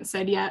I haven't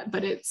said yet,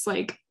 but it's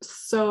like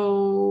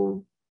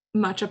so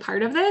much a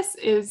part of this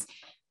is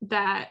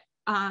that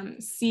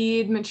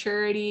seed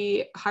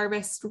maturity,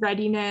 harvest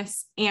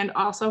readiness, and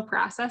also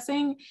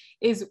processing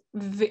is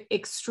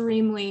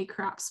extremely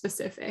crop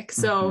specific.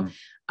 So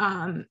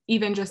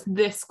even just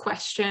this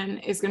question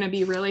is going to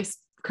be really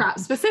crop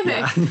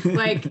specific. Yeah.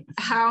 Like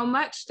how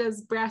much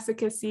does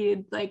brassica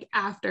seed like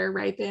after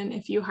ripen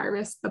if you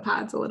harvest the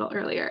pods a little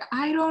earlier?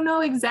 I don't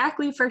know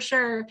exactly for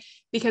sure,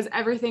 because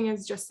everything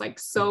is just like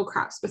so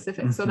crop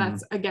specific. So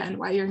that's again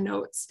why your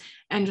notes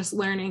and just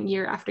learning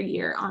year after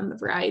year on the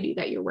variety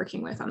that you're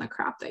working with, on the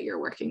crop that you're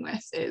working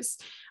with, is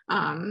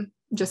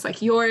just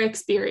like your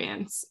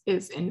experience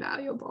is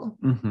invaluable.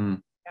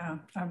 Yeah,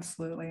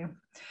 absolutely.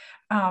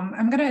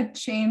 I'm going to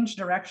change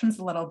directions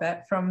a little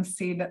bit from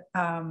seed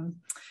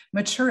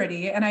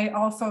maturity. And I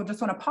also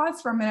just want to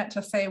pause for a minute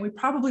to say we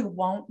probably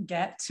won't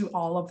get to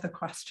all of the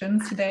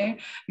questions today.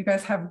 You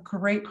guys have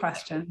great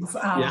questions.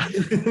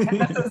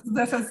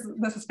 This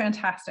is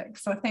fantastic.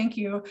 So thank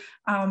you.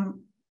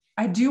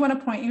 I do want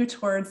to point you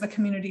towards the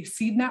Community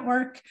Seed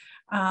Network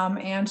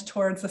and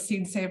towards the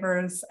Seed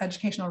Savers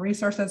educational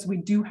resources. We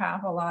do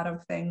have a lot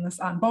of things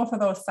on both of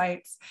those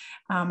sites.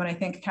 And I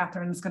think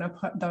Catherine's going to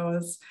put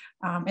those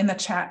in the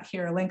chat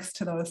here, links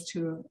to those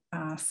two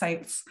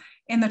sites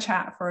in the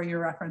chat for your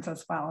reference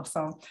as well.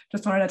 So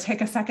just wanted to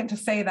take a second to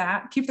say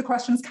that. Keep the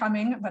questions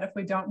coming, but if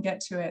we don't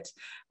get to it,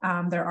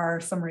 there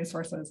are some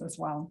resources as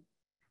well.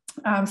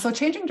 So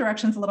changing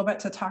directions a little bit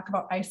to talk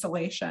about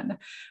isolation.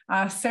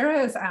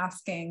 Sarah is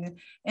asking,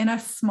 in a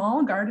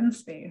small garden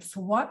space,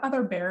 what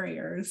other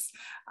barriers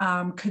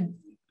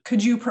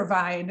could you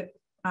provide,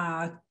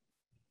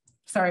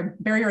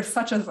 barriers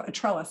such as a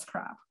trellis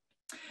crop?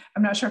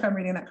 I'm not sure if I'm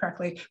reading that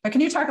correctly, but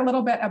can you talk a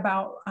little bit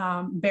about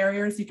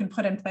barriers you can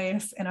put in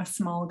place in a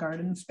small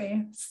garden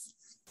space?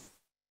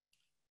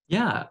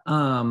 Yeah,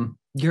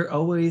 you're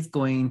always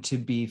going to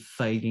be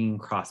fighting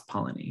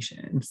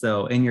cross-pollination.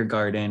 So in your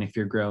garden, if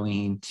you're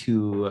growing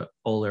 2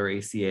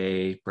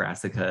 Oleracea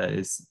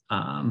brassicas,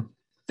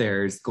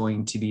 there's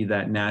going to be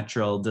that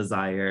natural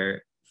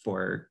desire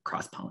for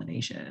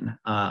cross-pollination.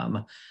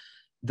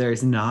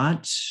 There's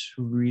not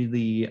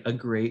really a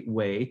great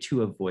way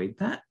to avoid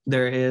that.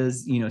 There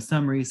is,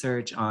 some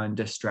research on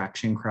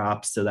distraction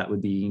crops. So that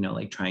would be,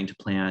 like trying to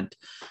plant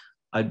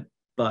a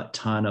butt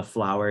ton of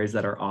flowers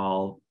that are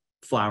all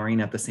flowering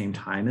at the same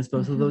time as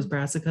both of those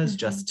brassicas,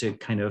 just to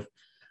kind of,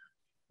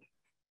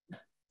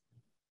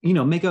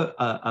 make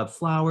a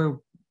flower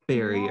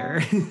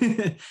barrier.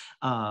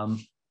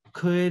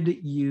 Could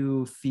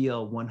you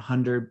feel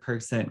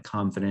 100%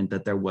 confident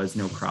that there was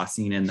no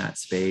crossing in that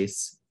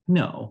space?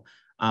 No.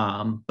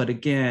 But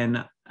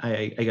again,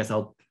 I guess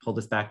I'll pull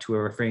this back to a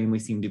refrain we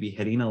seem to be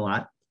hitting a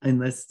lot in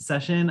this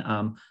session.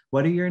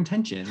 What are your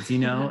intentions?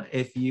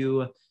 If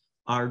you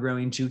are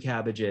growing 2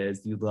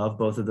 cabbages, you love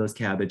both of those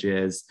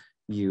cabbages,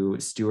 you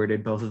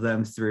stewarded both of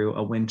them through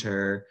a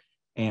winter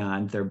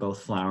and they're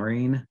both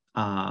flowering,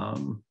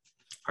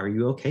 are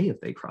you okay if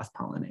they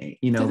cross-pollinate?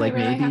 Like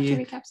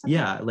maybe,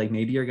 like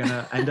maybe you're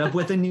gonna end up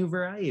with a new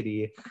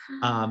variety,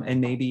 and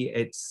maybe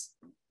it's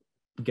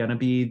gonna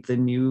be the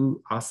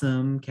new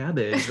awesome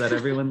cabbage that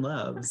everyone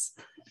loves.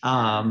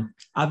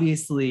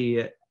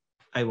 Obviously,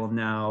 I will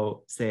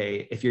now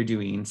say, if you're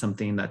doing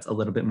something that's a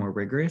little bit more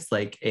rigorous,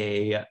 like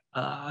a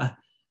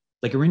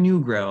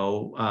renew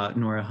grow,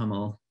 Nora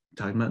Hummel,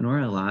 talking about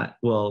Nora a lot,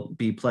 we'll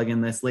be plugging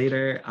this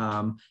later.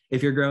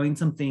 If you're growing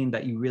something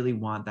that you really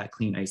want that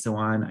clean ISO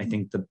on, I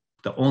think the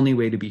only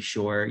way to be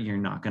sure you're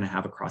not going to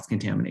have a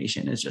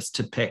cross-contamination is just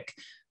to pick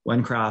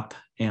one crop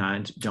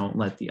and don't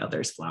let the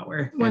others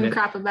flower. One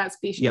crop of that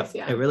species.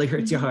 Yeah, it really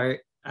hurts your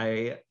heart.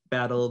 I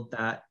battled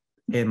that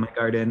in my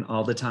garden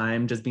all the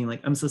time, just being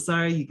like, I'm so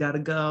sorry, you gotta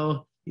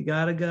go.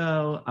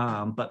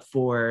 But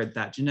for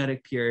that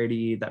genetic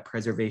purity, that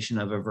preservation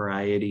of a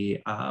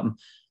variety,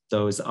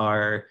 those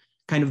are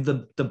kind of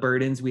the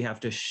burdens we have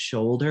to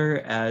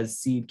shoulder as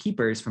seed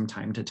keepers from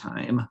time to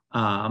time.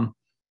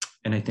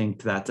 And I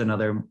think that's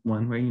another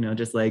one where,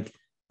 just like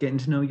getting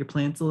to know your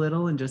plants a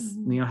little and just,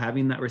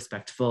 having that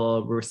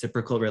respectful,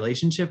 reciprocal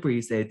relationship where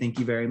you say, thank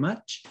you very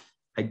much.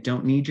 I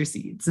don't need your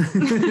seeds.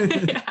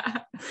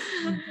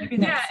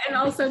 Yeah, and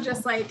also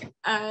just like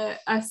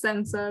a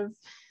sense of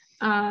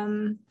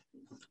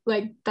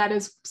like that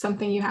is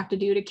something you have to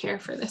do to care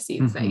for the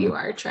seeds that you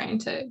are trying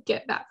to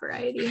get that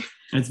variety.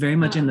 It's very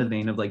much in the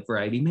vein of like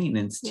variety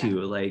maintenance too.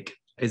 Like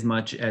as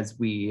much as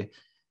we,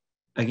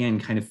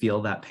 again, kind of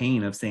feel that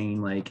pain of saying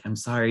like, I'm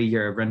sorry,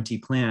 you're a runty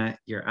plant,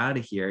 you're out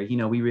of here.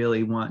 We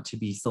really want to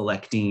be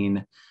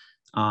selecting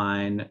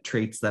on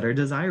traits that are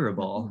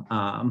desirable.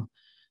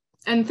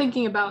 And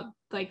thinking about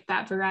like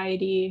that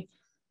variety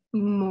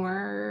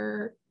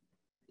more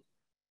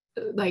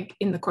like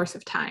in the course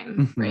of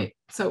time, right?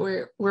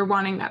 So we're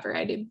wanting that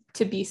variety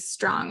to be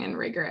strong and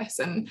rigorous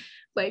and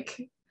like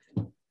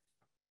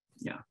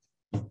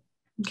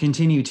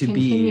continue to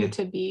be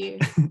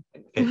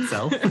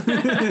itself.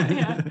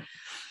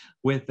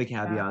 With the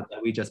caveat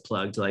that we just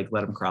plugged, like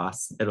let them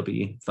cross, it'll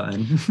be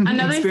fun.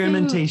 Another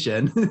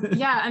experimentation.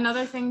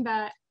 Another thing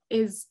that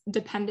is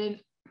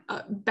dependent,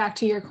 back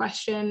to your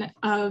question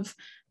of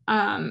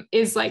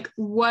is like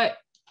what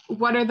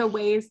are the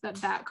ways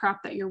that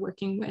crop that you're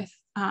working with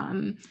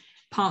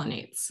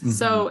pollinates.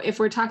 So if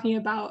we're talking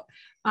about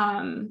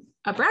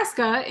a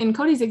brassica, in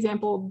Cody's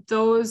example,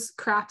 those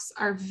crops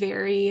are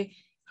very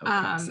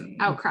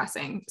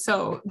outcrossing.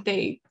 So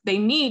they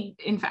need,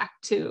 in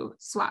fact, to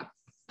swap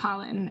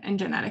pollen and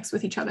genetics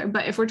with each other.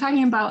 But if we're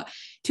talking about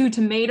 2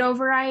 tomato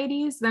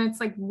varieties, then it's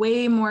like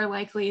way more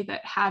likely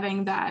that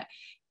having that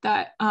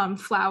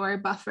flower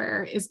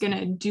buffer is going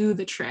to do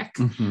the trick,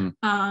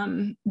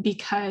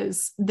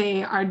 because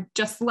they are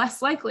just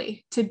less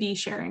likely to be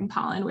sharing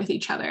pollen with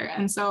each other.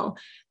 And so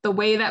the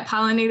way that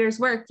pollinators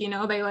work, you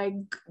know, they like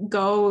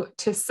go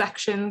to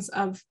sections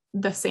of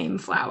the same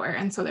flower.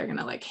 And so they're going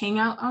to like hang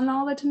out on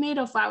all the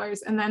tomato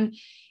flowers. And then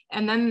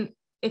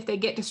if they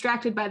get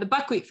distracted by the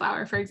buckwheat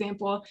flower, for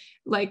example,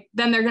 like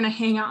then they're going to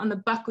hang out on the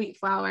buckwheat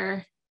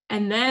flower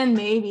and then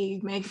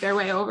maybe make their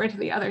way over to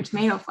the other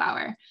tomato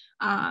flower.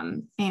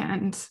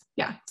 And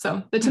yeah,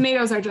 so the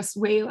tomatoes are just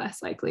way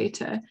less likely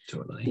to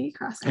be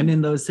crossing. And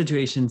in those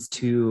situations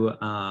too,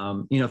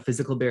 you know,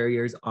 physical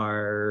barriers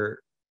are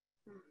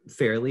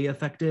fairly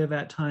effective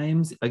at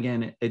times.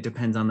 Again, it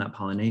depends on that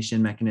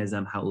pollination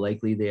mechanism, how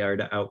likely they are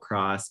to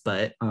outcross.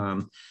 But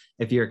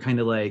if you're kind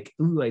of like,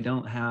 ooh, I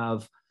don't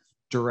have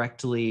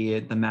directly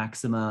the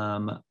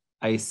maximum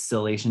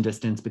isolation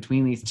distance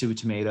between these 2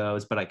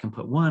 tomatoes, but I can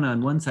put one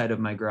on one side of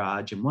my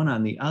garage and one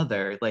on the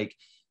other, like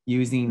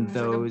using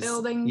those,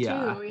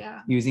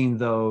 using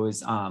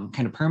those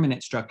kind of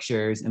permanent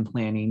structures and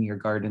planning your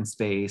garden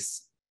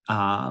space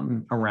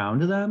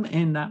around them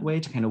in that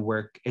way to kind of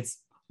work.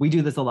 We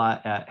do this a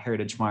lot at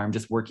Heritage Farm,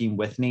 just working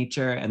with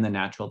nature and the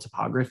natural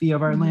topography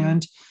of our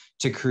land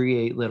to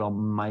create little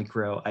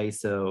micro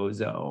ISO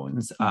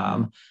zones.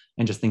 And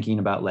just thinking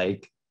about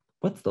like,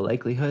 what's the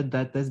likelihood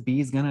that this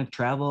bee is going to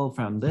travel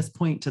from this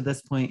point to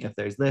this point if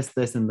there's this,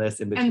 this, and this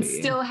in between? And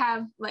still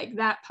have like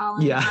that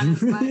pollen on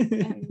its butt.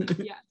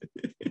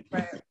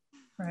 And,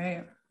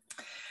 Right.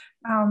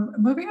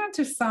 Moving on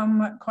to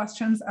some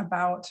questions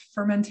about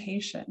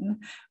fermentation.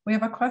 We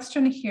have a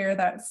question here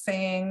that's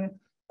saying,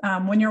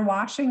 when you're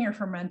washing your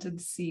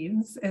fermented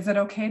seeds, is it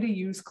okay to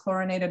use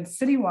chlorinated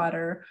city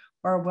water,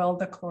 or will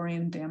the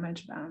chlorine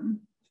damage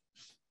them?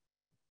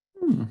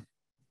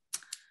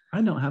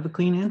 I don't have a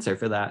clean answer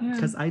for that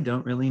because I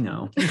don't really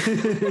know.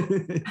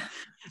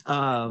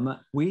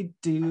 We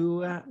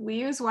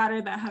use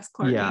water that has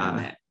chlorine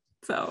in it.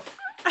 So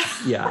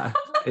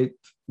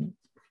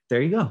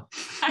there you go.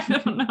 I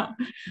don't know.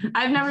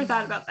 I've never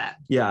thought about that.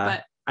 Yeah.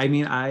 But I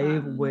mean, I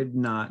would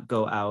not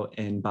go out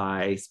and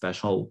buy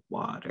special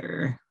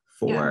water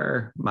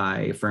for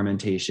my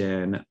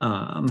fermentation.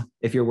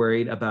 If you're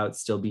worried about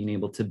still being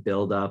able to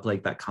build up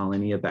like that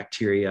colony of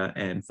bacteria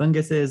and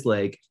funguses,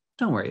 like,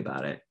 don't worry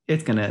about it.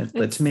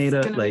 The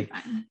tomato, like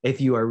if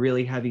you are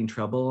really having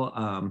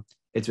trouble,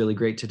 it's really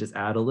great to just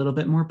add a little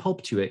bit more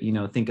pulp to it. You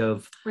know, think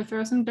of, or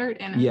throw some dirt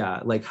in it.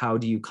 Yeah. Like how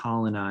do you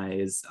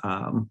colonize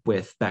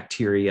with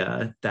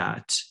bacteria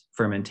that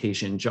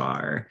fermentation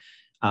jar?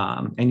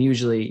 And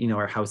usually, you know,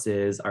 our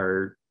houses,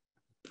 our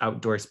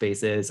outdoor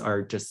spaces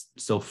are just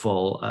so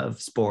full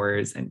of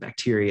spores and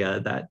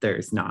bacteria that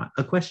there's not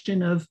a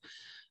question of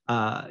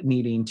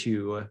needing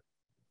to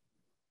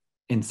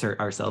insert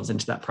ourselves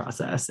into that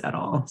process at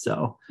all.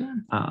 So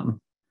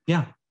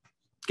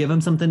give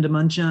them something to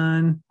munch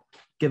on,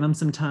 give them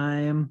some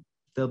time,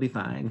 they'll be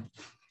fine.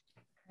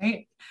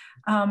 Great.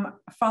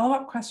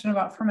 Follow-up question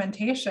about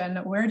fermentation.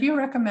 Where do you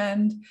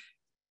recommend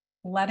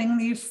letting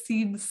these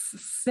seeds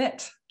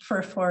sit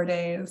for 4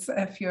 days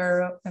if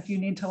you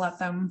need to let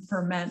them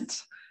ferment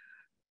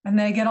and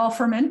they get all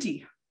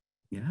fermenty?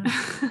 Yeah.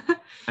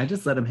 I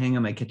just let them hang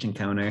on my kitchen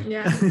counter.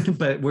 Yeah.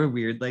 But we're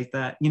weird like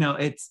that. You know,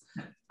 it's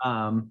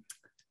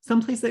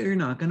someplace that you're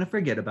not going to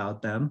forget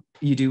about them.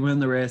 You do run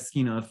the risk,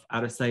 you know, if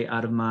out of sight,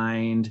 out of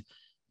mind.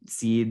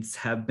 Seeds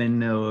have been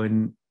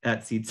known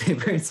at Seed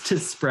Savers to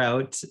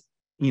sprout.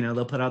 You know,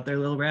 they'll put out their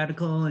little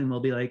radical and we'll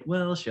be like,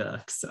 well,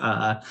 shucks.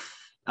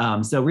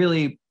 So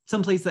really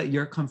someplace that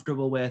you're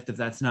comfortable with. If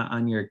that's not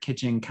on your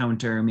kitchen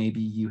counter,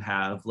 maybe you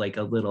have like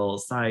a little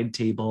side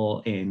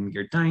table in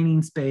your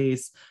dining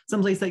space,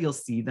 someplace that you'll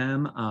see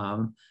them.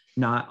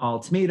 Not all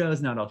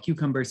tomatoes, not all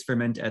cucumbers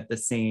ferment at the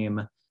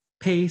same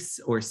pace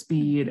or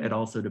speed. It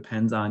also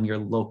depends on your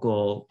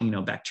local, you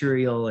know,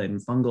 bacterial and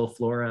fungal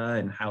flora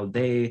and how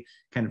they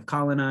kind of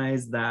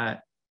colonize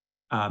that,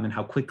 and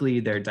how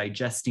quickly they're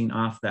digesting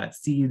off that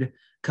seed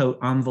coat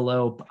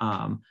envelope.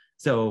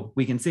 So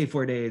we can say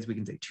 4 days, we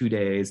can say 2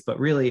 days, but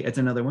really it's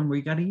another one where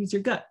you got to use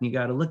your gut and you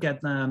got to look at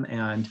them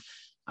and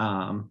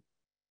and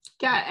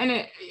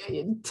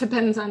it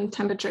depends on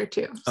temperature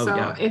too.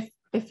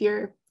 If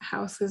your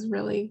house is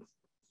really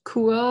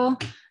cool,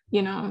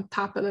 you know,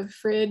 top of the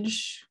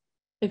fridge,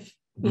 if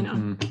you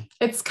know,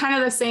 it's kind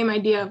of the same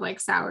idea of like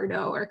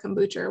sourdough or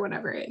kombucha or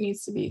whatever. It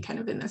needs to be kind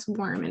of in this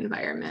warm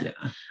environment.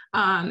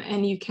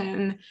 And you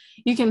can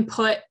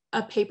put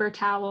a paper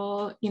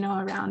towel, you know,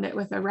 around it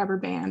with a rubber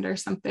band or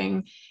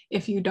something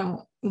if you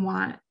don't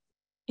want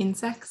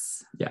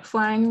insects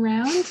flying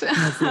around. But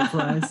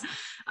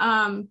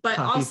coffee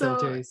also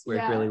filters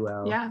work really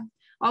well.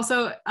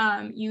 Also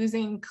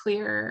using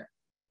clear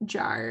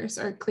jars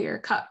or clear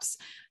cups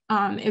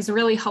is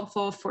really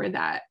helpful for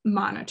that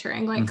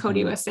monitoring. Like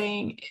Cody was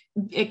saying,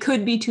 it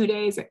could be 2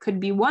 days, it could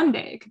be 1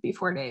 day, it could be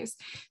 4 days.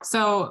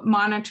 So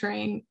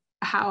monitoring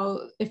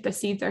how, if the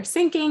seeds are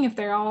sinking, if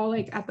they're all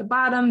like at the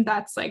bottom,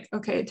 that's like,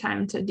 okay,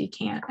 time to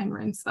decant and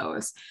rinse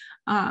those.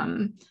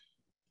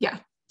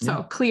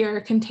 So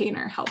clear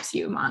container helps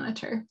you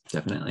monitor.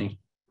 Definitely.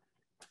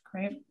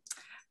 Great.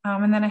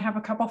 And then I have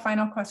a couple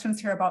final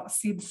questions here about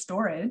seed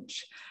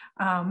storage.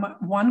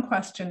 One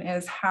question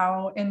is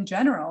how, in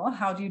general,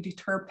 how do you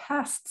deter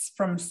pests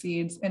from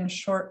seeds in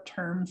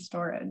short-term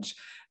storage?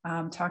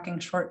 Talking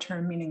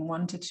short-term meaning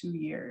 1 to 2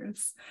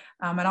 years.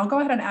 And I'll go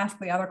ahead and ask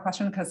the other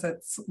question because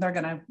they're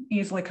going to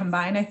easily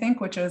combine, I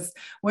think, which is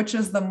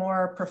the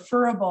more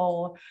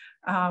preferable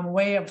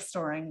way of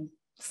storing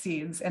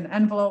seeds, in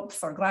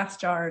envelopes or glass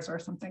jars or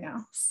something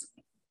else?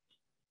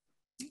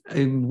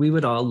 We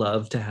would all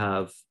love to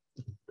have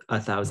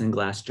 1,000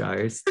 glass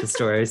jars to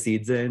store our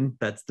seeds in.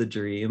 That's the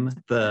dream.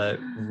 The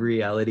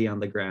reality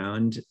on the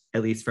ground,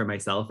 at least for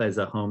myself as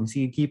a home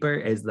seed keeper,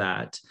 is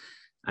that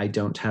I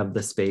don't have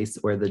the space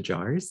or the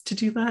jars to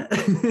do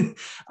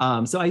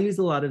that. So I use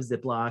a lot of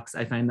Ziplocs.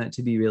 I find that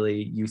to be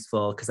really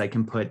useful because I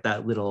can put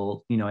that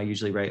little, I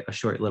usually write a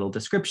short little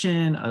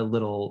description, a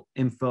little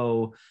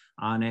info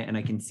on it, and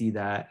I can see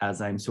that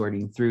as I'm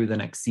sorting through the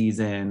next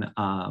season.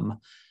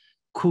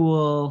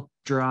 Cool,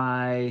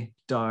 dry,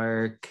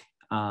 dark.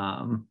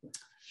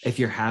 If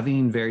you're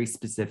having very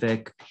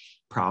specific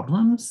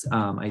problems,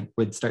 I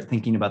would start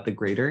thinking about the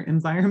greater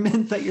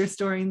environment that you're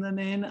storing them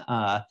in.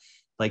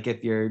 Like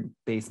if your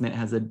basement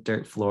has a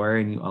dirt floor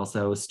and you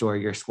also store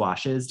your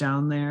squashes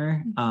down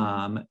there,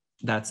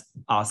 that's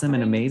awesome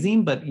and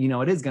amazing, but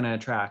it is going to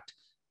attract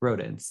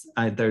rodents.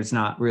 There's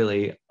not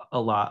really a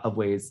lot of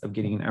ways of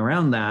getting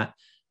around that.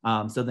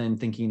 So then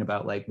thinking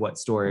about like what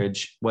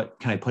storage, what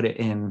can I put it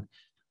in?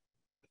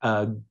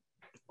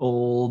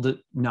 Old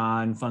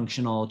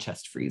non-functional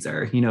chest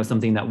freezer,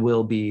 something that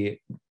will be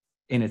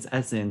in its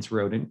essence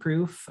rodent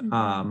proof.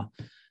 I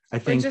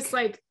think, or just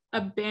like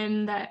a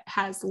bin that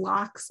has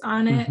locks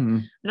on it.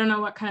 I don't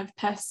know what kind of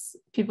pests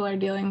people are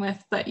dealing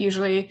with, but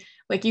usually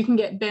like you can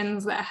get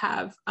bins that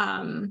have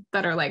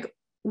that are like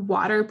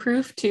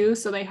waterproof too,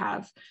 so they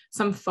have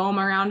some foam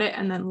around it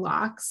and then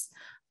locks.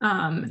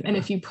 And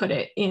if you put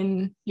it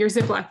in your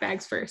Ziploc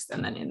bags first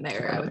and then in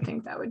there, I would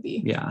think that would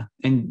be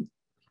and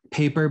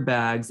paper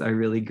bags are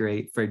really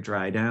great for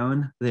dry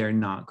down. They're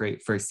not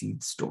great for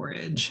seed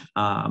storage.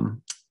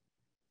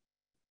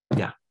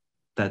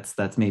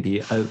 That's maybe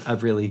a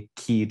really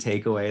key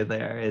takeaway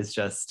there, is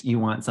just you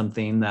want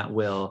something that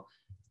will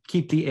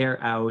keep the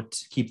air out,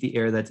 keep the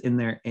air that's in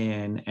there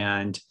in,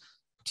 and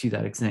to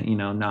that extent,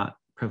 not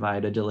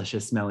provide a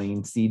delicious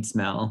smelling seed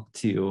smell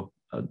to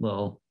a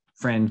little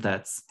friend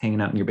that's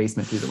hanging out in your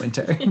basement through the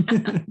winter.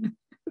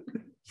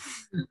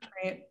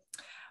 Great.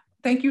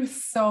 Thank you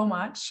so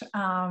much.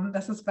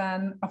 This has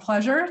been a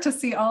pleasure to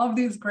see all of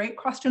these great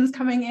questions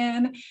coming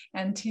in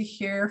and to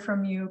hear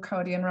from you,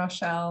 Cody and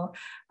Rochelle.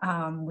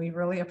 We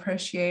really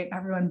appreciate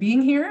everyone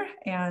being here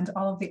and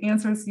all of the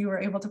answers you were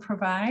able to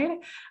provide.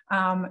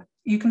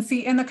 You can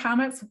see in the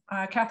comments,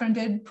 Catherine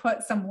did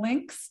put some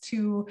links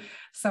to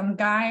some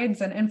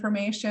guides and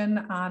information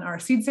on our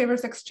Seed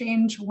Savers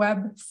Exchange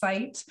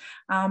website.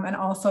 And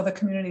also the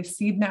Community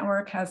Seed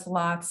Network has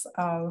lots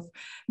of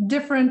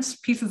different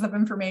pieces of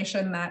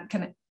information that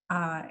can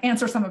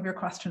answer some of your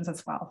questions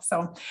as well.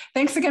 So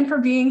thanks again for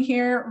being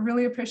here.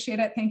 Really appreciate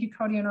it. Thank you,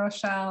 Cody and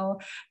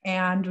Rochelle.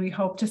 And we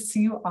hope to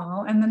see you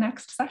all in the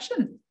next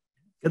session.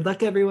 Good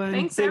luck, everyone.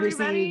 Thanks, Save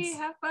everybody. your seeds.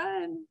 Have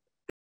fun.